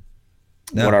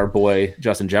our boy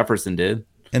Justin Jefferson did.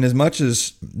 And as much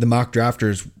as the mock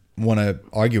drafters want to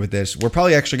argue with this, we're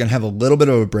probably actually going to have a little bit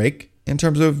of a break in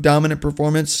terms of dominant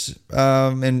performance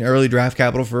and early draft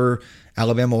capital for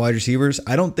Alabama wide receivers.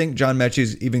 I don't think John Mechie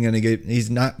is even going to get.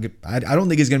 I don't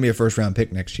think he's going to be a first round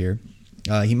pick next year.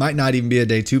 He might not even be a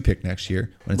day 2 pick next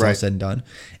year when it's all said and done.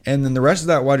 And then the rest of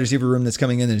that wide receiver room that's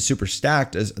coming in and is super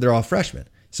stacked, they're all freshmen.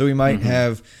 So we might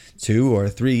have 2 or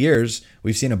 3 years.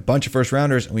 We've seen a bunch of first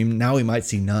rounders, and we might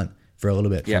see none for a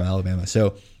little bit from Alabama.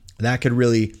 So that could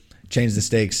really change the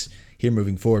stakes here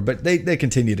moving forward. But they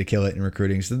continue to kill it in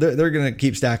recruiting. So they're going to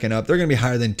keep stacking up. They're going to be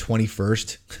higher than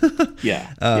 21st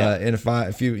in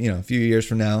a few years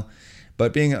from now.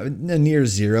 But being near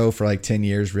 0 for like 10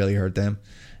 years really hurt them.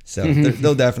 So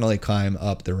they'll definitely climb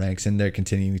up the ranks, and they're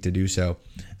continuing to do so.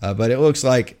 But it looks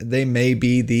like they may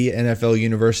be the NFL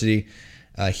university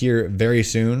here very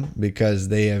soon, because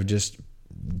they have just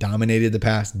dominated the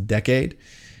past decade.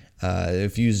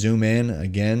 If you zoom in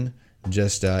again,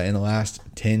 just in the last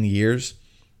 10 years,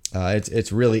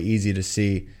 it's really easy to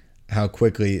see how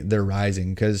quickly they're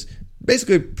rising. Because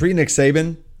basically, pre-Nick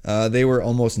Saban, they were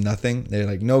almost nothing. They had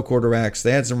like no quarterbacks.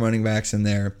 They had some running backs in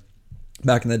there.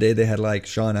 Back in the day, they had like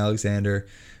Sean Alexander.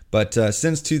 But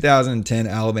since 2010,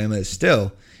 Alabama is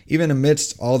still, even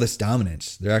amidst all this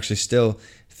dominance, they're actually still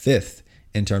 5th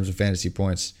in terms of fantasy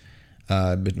points.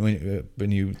 But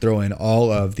when you throw in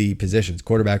all of the positions,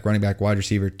 quarterback, running back, wide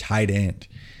receiver, tight end,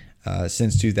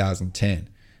 since 2010.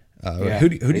 Who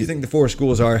do you think the 4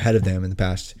 schools are ahead of them in the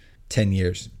past 10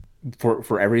 years?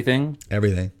 For everything?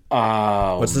 Everything.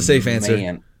 Oh, what's the safe answer?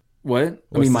 Man. What?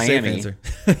 What's the Miami. safe answer?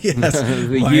 Yes,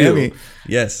 Miami.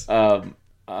 Yes.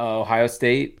 Ohio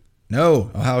State? No,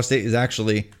 Ohio State is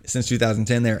actually, since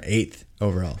 2010, they're 8th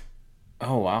overall.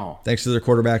 Oh, wow. Thanks to their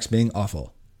quarterbacks being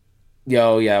awful.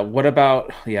 What about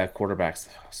quarterbacks?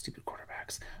 Oh, stupid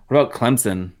quarterbacks. What about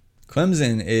Clemson?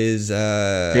 Clemson is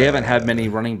they haven't had many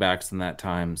running backs in that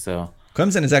time, so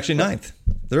Clemson is actually 9th.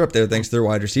 They're up there thanks to their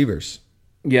wide receivers.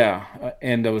 Yeah,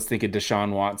 and I was thinking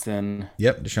Deshaun Watson.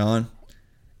 Yep, Deshaun.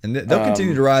 And they'll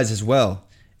continue to rise as well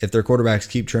if their quarterbacks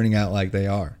keep churning out like they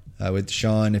are. With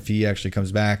Deshaun, if he actually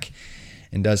comes back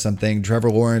and does something, Trevor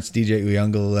Lawrence, DJ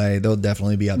Uiagalelei, they'll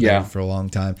definitely be up there for a long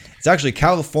time. It's actually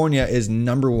California is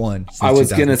number 1 since I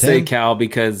was going to 2010. say Cal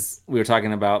because we were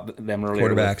talking about them earlier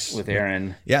Quarterbacks. with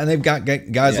Aaron. Yeah, and they've got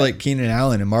guys like Keenan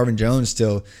Allen and Marvin Jones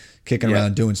still kicking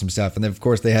around doing some stuff. And then, of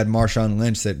course, they had Marshawn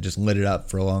Lynch that just lit it up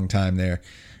for a long time there.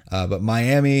 But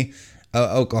Miami,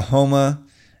 Oklahoma,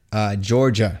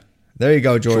 Georgia. There you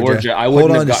go, Georgia. I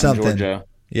wouldn't have to gotten something. Georgia.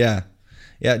 Yeah.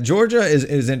 Yeah, Georgia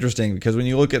is interesting because when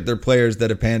you look at their players that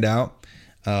have panned out,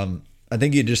 I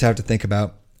think you just have to think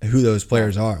about who those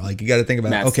players are. Like, you got to think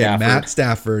about, Matt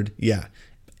Stafford. Yeah.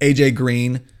 AJ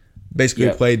Green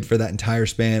basically played for that entire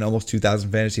span, almost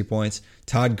 2,000 fantasy points.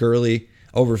 Todd Gurley,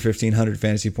 over 1,500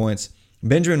 fantasy points.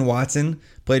 Benjamin Watson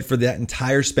played for that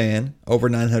entire span, over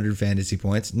 900 fantasy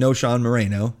points. No Sean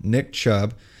Moreno, Nick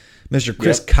Chubb, Mr.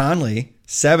 Chris Conley,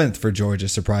 7th for Georgia,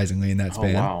 surprisingly, in that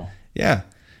span. Oh, wow. Yeah.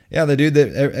 Yeah, the dude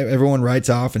that everyone writes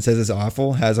off and says is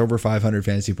awful has over 500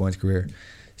 fantasy points career.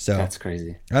 So that's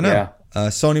crazy. I know. Yeah.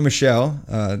 Sony Michel,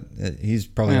 he's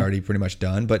probably already pretty much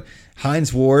done. But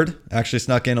Hines Ward actually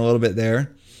snuck in a little bit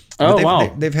there.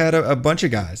 They've had a bunch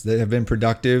of guys that have been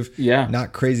productive,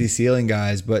 not crazy ceiling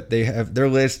guys, but they have their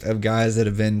list of guys that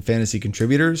have been fantasy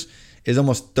contributors is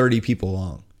almost 30 people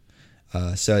long.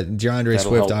 So DeAndre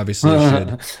Swift help. Obviously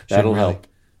should That'll really, help.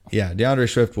 Yeah,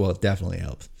 DeAndre Swift will definitely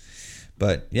help.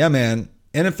 But yeah, man,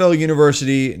 NFL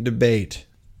university debate.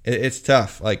 It's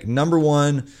tough. Like, number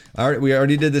 1, we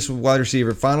already did this with wide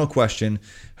receiver. Final question: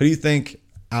 who do you think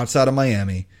outside of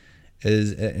Miami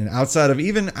is, and outside of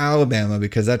even Alabama,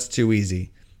 because that's too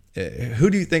easy?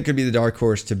 Who do you think could be the dark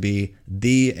horse to be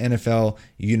the NFL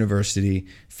university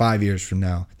 5 years from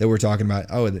now that we're talking about?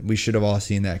 Oh, we should have all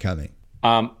seen that coming.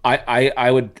 I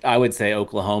would say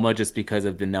Oklahoma, just because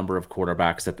of the number of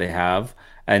quarterbacks that they have,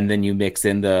 and then you mix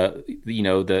in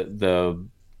the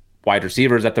wide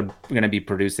receivers that they're going to be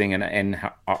producing and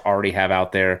already have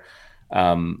out there.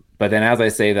 But then, as I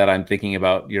say that, I'm thinking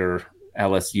about your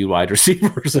LSU wide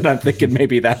receivers, and I'm thinking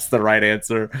maybe that's the right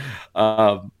answer.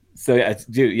 I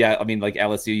mean, like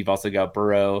LSU, you've also got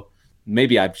Burrow.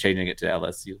 Maybe I'm changing it to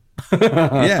LSU.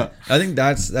 Yeah, I think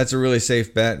that's a really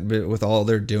safe bet with all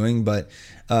they're doing. But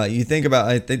you think about,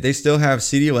 I think they still have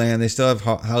CeeDee Lamb, they still have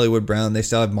Hollywood Brown, they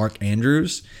still have Mark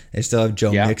Andrews, they still have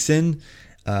Joe Mixon.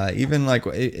 Even like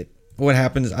what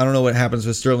happens, I don't know what happens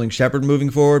with Sterling Shepard moving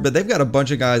forward, but they've got a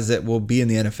bunch of guys that will be in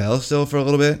the NFL still for a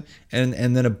little bit, and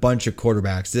then a bunch of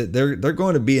quarterbacks that they're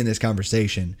going to be in this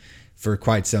conversation for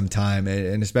quite some time,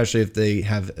 and especially if they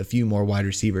have a few more wide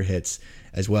receiver hits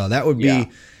as well. That would be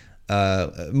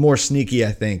more sneaky,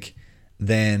 I think,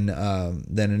 than an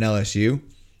LSU.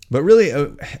 But really,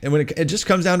 when it just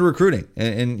comes down to recruiting,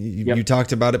 and you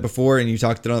talked about it before, and you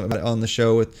talked about it on the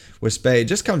show with Spade. It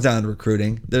just comes down to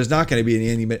recruiting. There's not going to be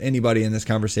anybody in this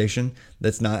conversation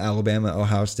that's not Alabama,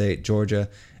 Ohio State, Georgia,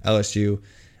 LSU,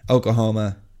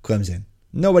 Oklahoma, Clemson.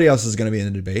 Nobody else is going to be in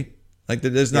the debate. Like,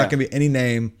 there's not going to be any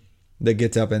name that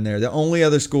gets up in there. The only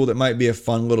other school that might be a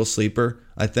fun little sleeper,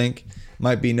 I think,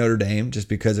 might be Notre Dame, just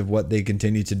because of what they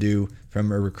continue to do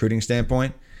from a recruiting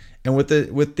standpoint, and with the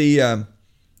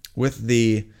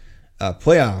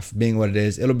playoff being what it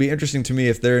is, it'll be interesting to me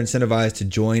if they're incentivized to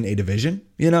join a division,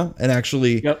 and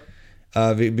actually,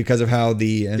 because of how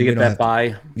to get that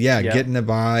bye, getting a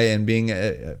bye and being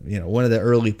one of the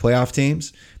early playoff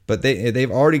teams. But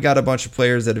they've already got a bunch of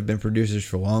players that have been producers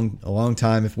for a long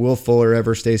time. If Will Fuller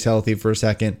ever stays healthy for a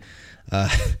second,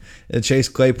 Chase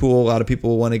Claypool, a lot of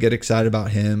people will want to get excited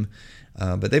about him.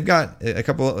 But they've got a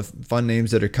couple of fun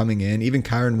names that are coming in. Even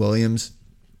Kyron Williams.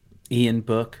 Ian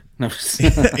Book. No.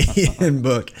 Ian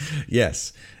Book.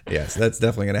 Yes, that's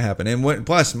definitely going to happen. And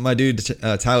plus, my dude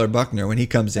Tyler Buckner, when he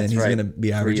comes in, he's going to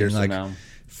be averaging like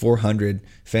 400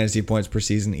 fantasy points per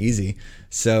season easy.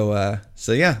 So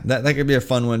yeah, that could be a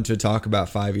fun one to talk about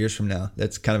 5 years from now.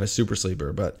 That's kind of a super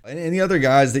sleeper. But any other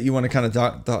guys that you want to kind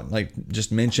of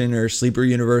just mention, or sleeper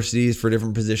universities for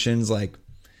different positions? Like,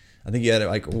 I think you had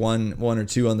like one or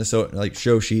two on the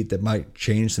show sheet that might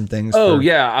change some things.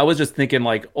 I was just thinking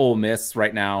like Ole Miss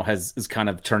right now is kind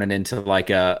of turning into like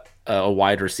a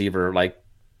wide receiver, like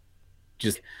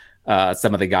just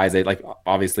some of the guys they like,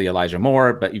 obviously Elijah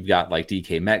Moore, but you've got like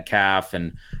DK Metcalf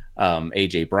and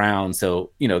AJ Brown. So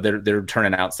they're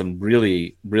turning out some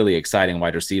really, really exciting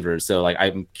wide receivers. So like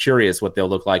I'm curious what they'll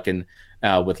look like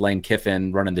with Lane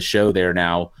Kiffin running the show there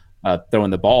now.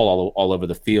 throwing the ball all over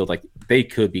the field. Like they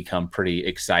could become pretty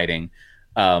exciting.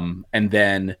 And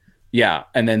then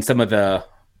some of the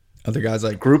other guys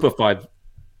like Group of Five.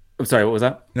 I'm sorry, what was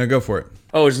that? No, go for it.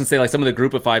 Oh, I was going to say, like, some of the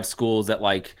Group of Five schools that,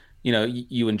 like, you know,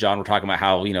 you and John were talking about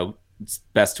how, you know, it's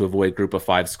best to avoid Group of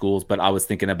Five schools. But I was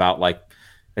thinking about, like,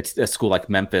 a school like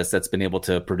Memphis that's been able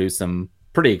to produce some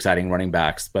pretty exciting running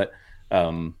backs. But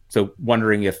so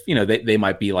wondering if, you know, they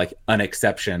might be like an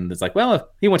exception. It's like, well, if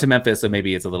he went to Memphis, so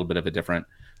maybe it's a little bit of a different.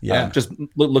 Just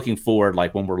looking forward,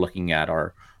 like when we're looking at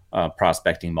our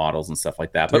prospecting models and stuff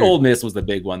like that. But Ole Miss was the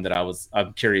big one that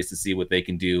I'm curious to see what they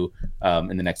can do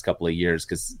in the next couple of years,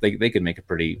 because they could make a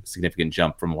pretty significant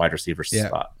jump from a wide receiver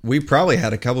spot. We probably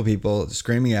had a couple people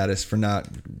screaming at us for not,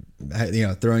 you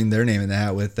know, throwing their name in the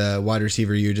hat with wide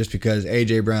receiver U, just because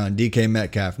AJ Brown, DK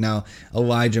Metcalf, now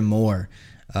Elijah Moore.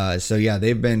 So yeah,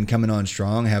 they've been coming on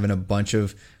strong, having a bunch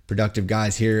of productive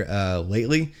guys here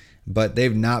lately. But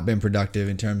they've not been productive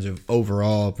in terms of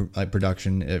overall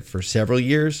production for several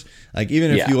years. Like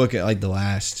even if you look at like the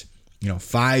last, you know,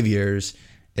 5 years,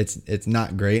 it's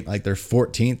not great. Like they're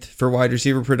 14th for wide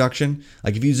receiver production.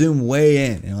 Like if you zoom way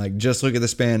in and like just look at the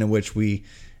span in which we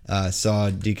saw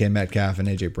DK Metcalf and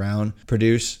AJ Brown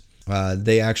produce,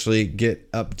 they actually get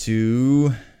up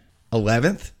to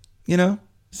 11th. You know,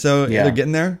 so they're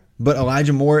getting there. But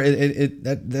Elijah Moore,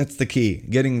 that's the key.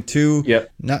 Getting two,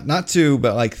 not two,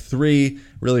 but like three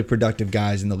really productive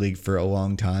guys in the league for a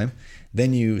long time.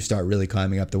 Then you start really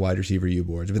climbing up the wide receiver U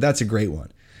boards. But that's a great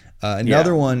one.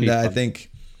 Another one that I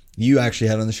think you actually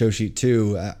had on the show sheet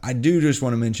too. I do just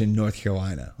want to mention North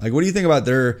Carolina. Like, what do you think about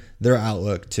their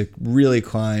outlook to really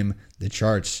climb the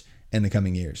charts in the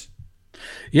coming years?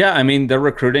 Yeah, I mean, their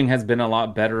recruiting has been a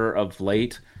lot better of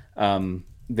late.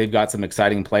 They've got some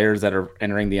exciting players that are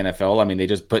entering the NFL. I mean, they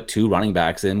just put 2 running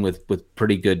backs in with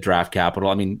pretty good draft capital.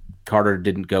 I mean, Carter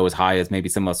didn't go as high as maybe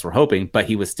some of us were hoping, but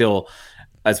he was still,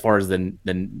 as far as the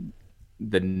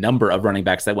number of running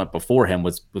backs that went before him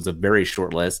was a very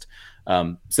short list.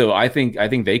 So I think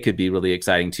they could be really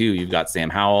exciting too. You've got Sam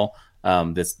Howell.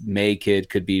 This May kid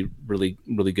could be really,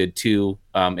 really good too,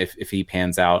 if he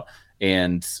pans out.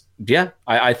 And yeah,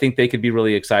 I think they could be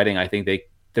really exciting. I think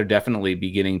they're definitely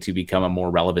beginning to become a more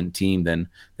relevant team than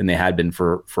they had been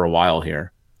for a while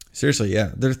here. Seriously,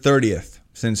 yeah. They're 30th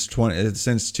since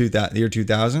the year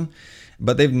 2000,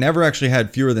 but they've never actually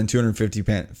had fewer than 250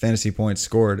 fantasy points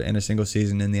scored in a single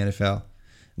season in the NFL.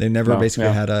 They've never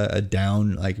had a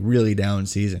down, like really down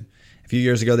season. A few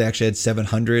years ago, they actually had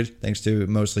 700, thanks to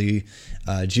mostly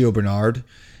Gio Bernard.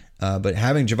 But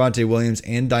having Javonte Williams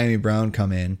and Dyami Brown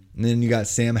come in, and then you got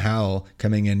Sam Howell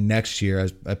coming in next year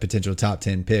as a potential top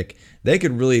 10 pick, they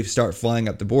could really start flying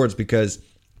up the boards, because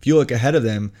if you look ahead of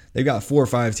them, they've got 4 or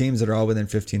 5 teams that are all within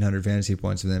 1,500 fantasy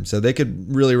points of them. So they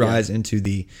could really rise into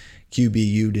the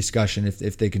QBU discussion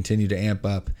if they continue to amp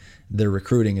up their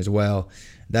recruiting as well.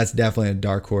 That's definitely a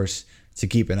dark horse to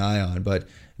keep an eye on. But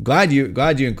glad you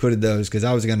included those, because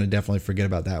I was going to definitely forget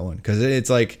about that one, because it's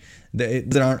like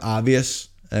that aren't obvious.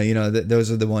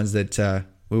 Those are the ones that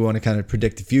we want to kind of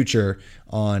predict the future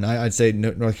on. I'd say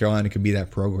North Carolina could be that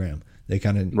program. They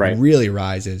kind of really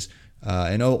rises.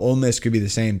 And Ole Miss could be the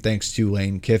same, thanks to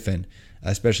Lane Kiffin,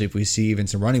 especially if we see even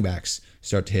some running backs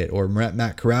start to hit, or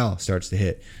Matt Corral starts to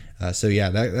hit. So yeah,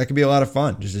 that could be a lot of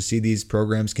fun just to see these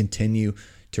programs continue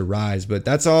to rise. But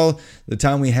that's all the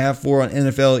time we have for on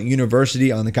NFL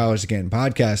University on the College to Canton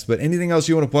podcast. But anything else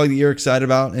you want to plug that you're excited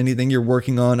about? Anything you're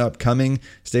working on upcoming,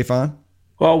 Stefan?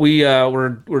 Well,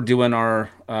 we're doing our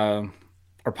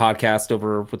podcast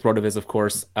over with RotoViz, of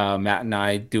course. Matt and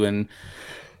I doing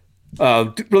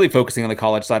really focusing on the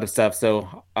college side of stuff.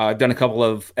 So I've done a couple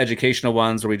of educational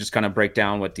ones where we just kind of break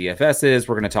down what DFS is.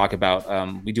 We're going to talk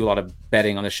about we do a lot of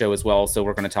betting on the show as well, so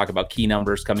we're going to talk about key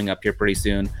numbers coming up here pretty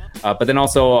soon. But then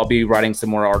also I'll be writing some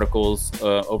more articles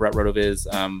over at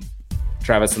RotoViz.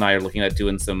 Travis and I are looking at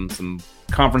doing some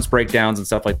conference breakdowns and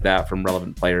stuff like that from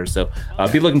relevant players. So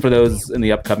be looking for those in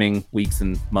the upcoming weeks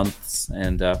and months.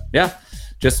 And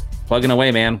just plugging away,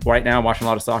 man. Right now I'm watching a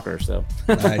lot of soccer. So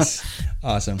nice.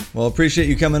 Awesome. Well, appreciate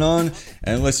you coming on.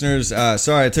 And listeners,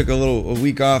 sorry I took a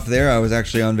week off there. I was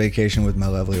actually on vacation with my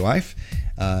lovely wife.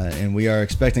 And we are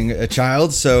expecting a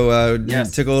child. So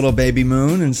took a little baby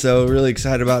moon. And so really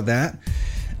excited about that.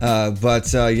 I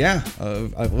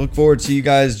look forward to you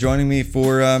guys joining me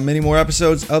for many more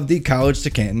episodes of the College to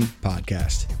Canton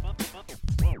podcast.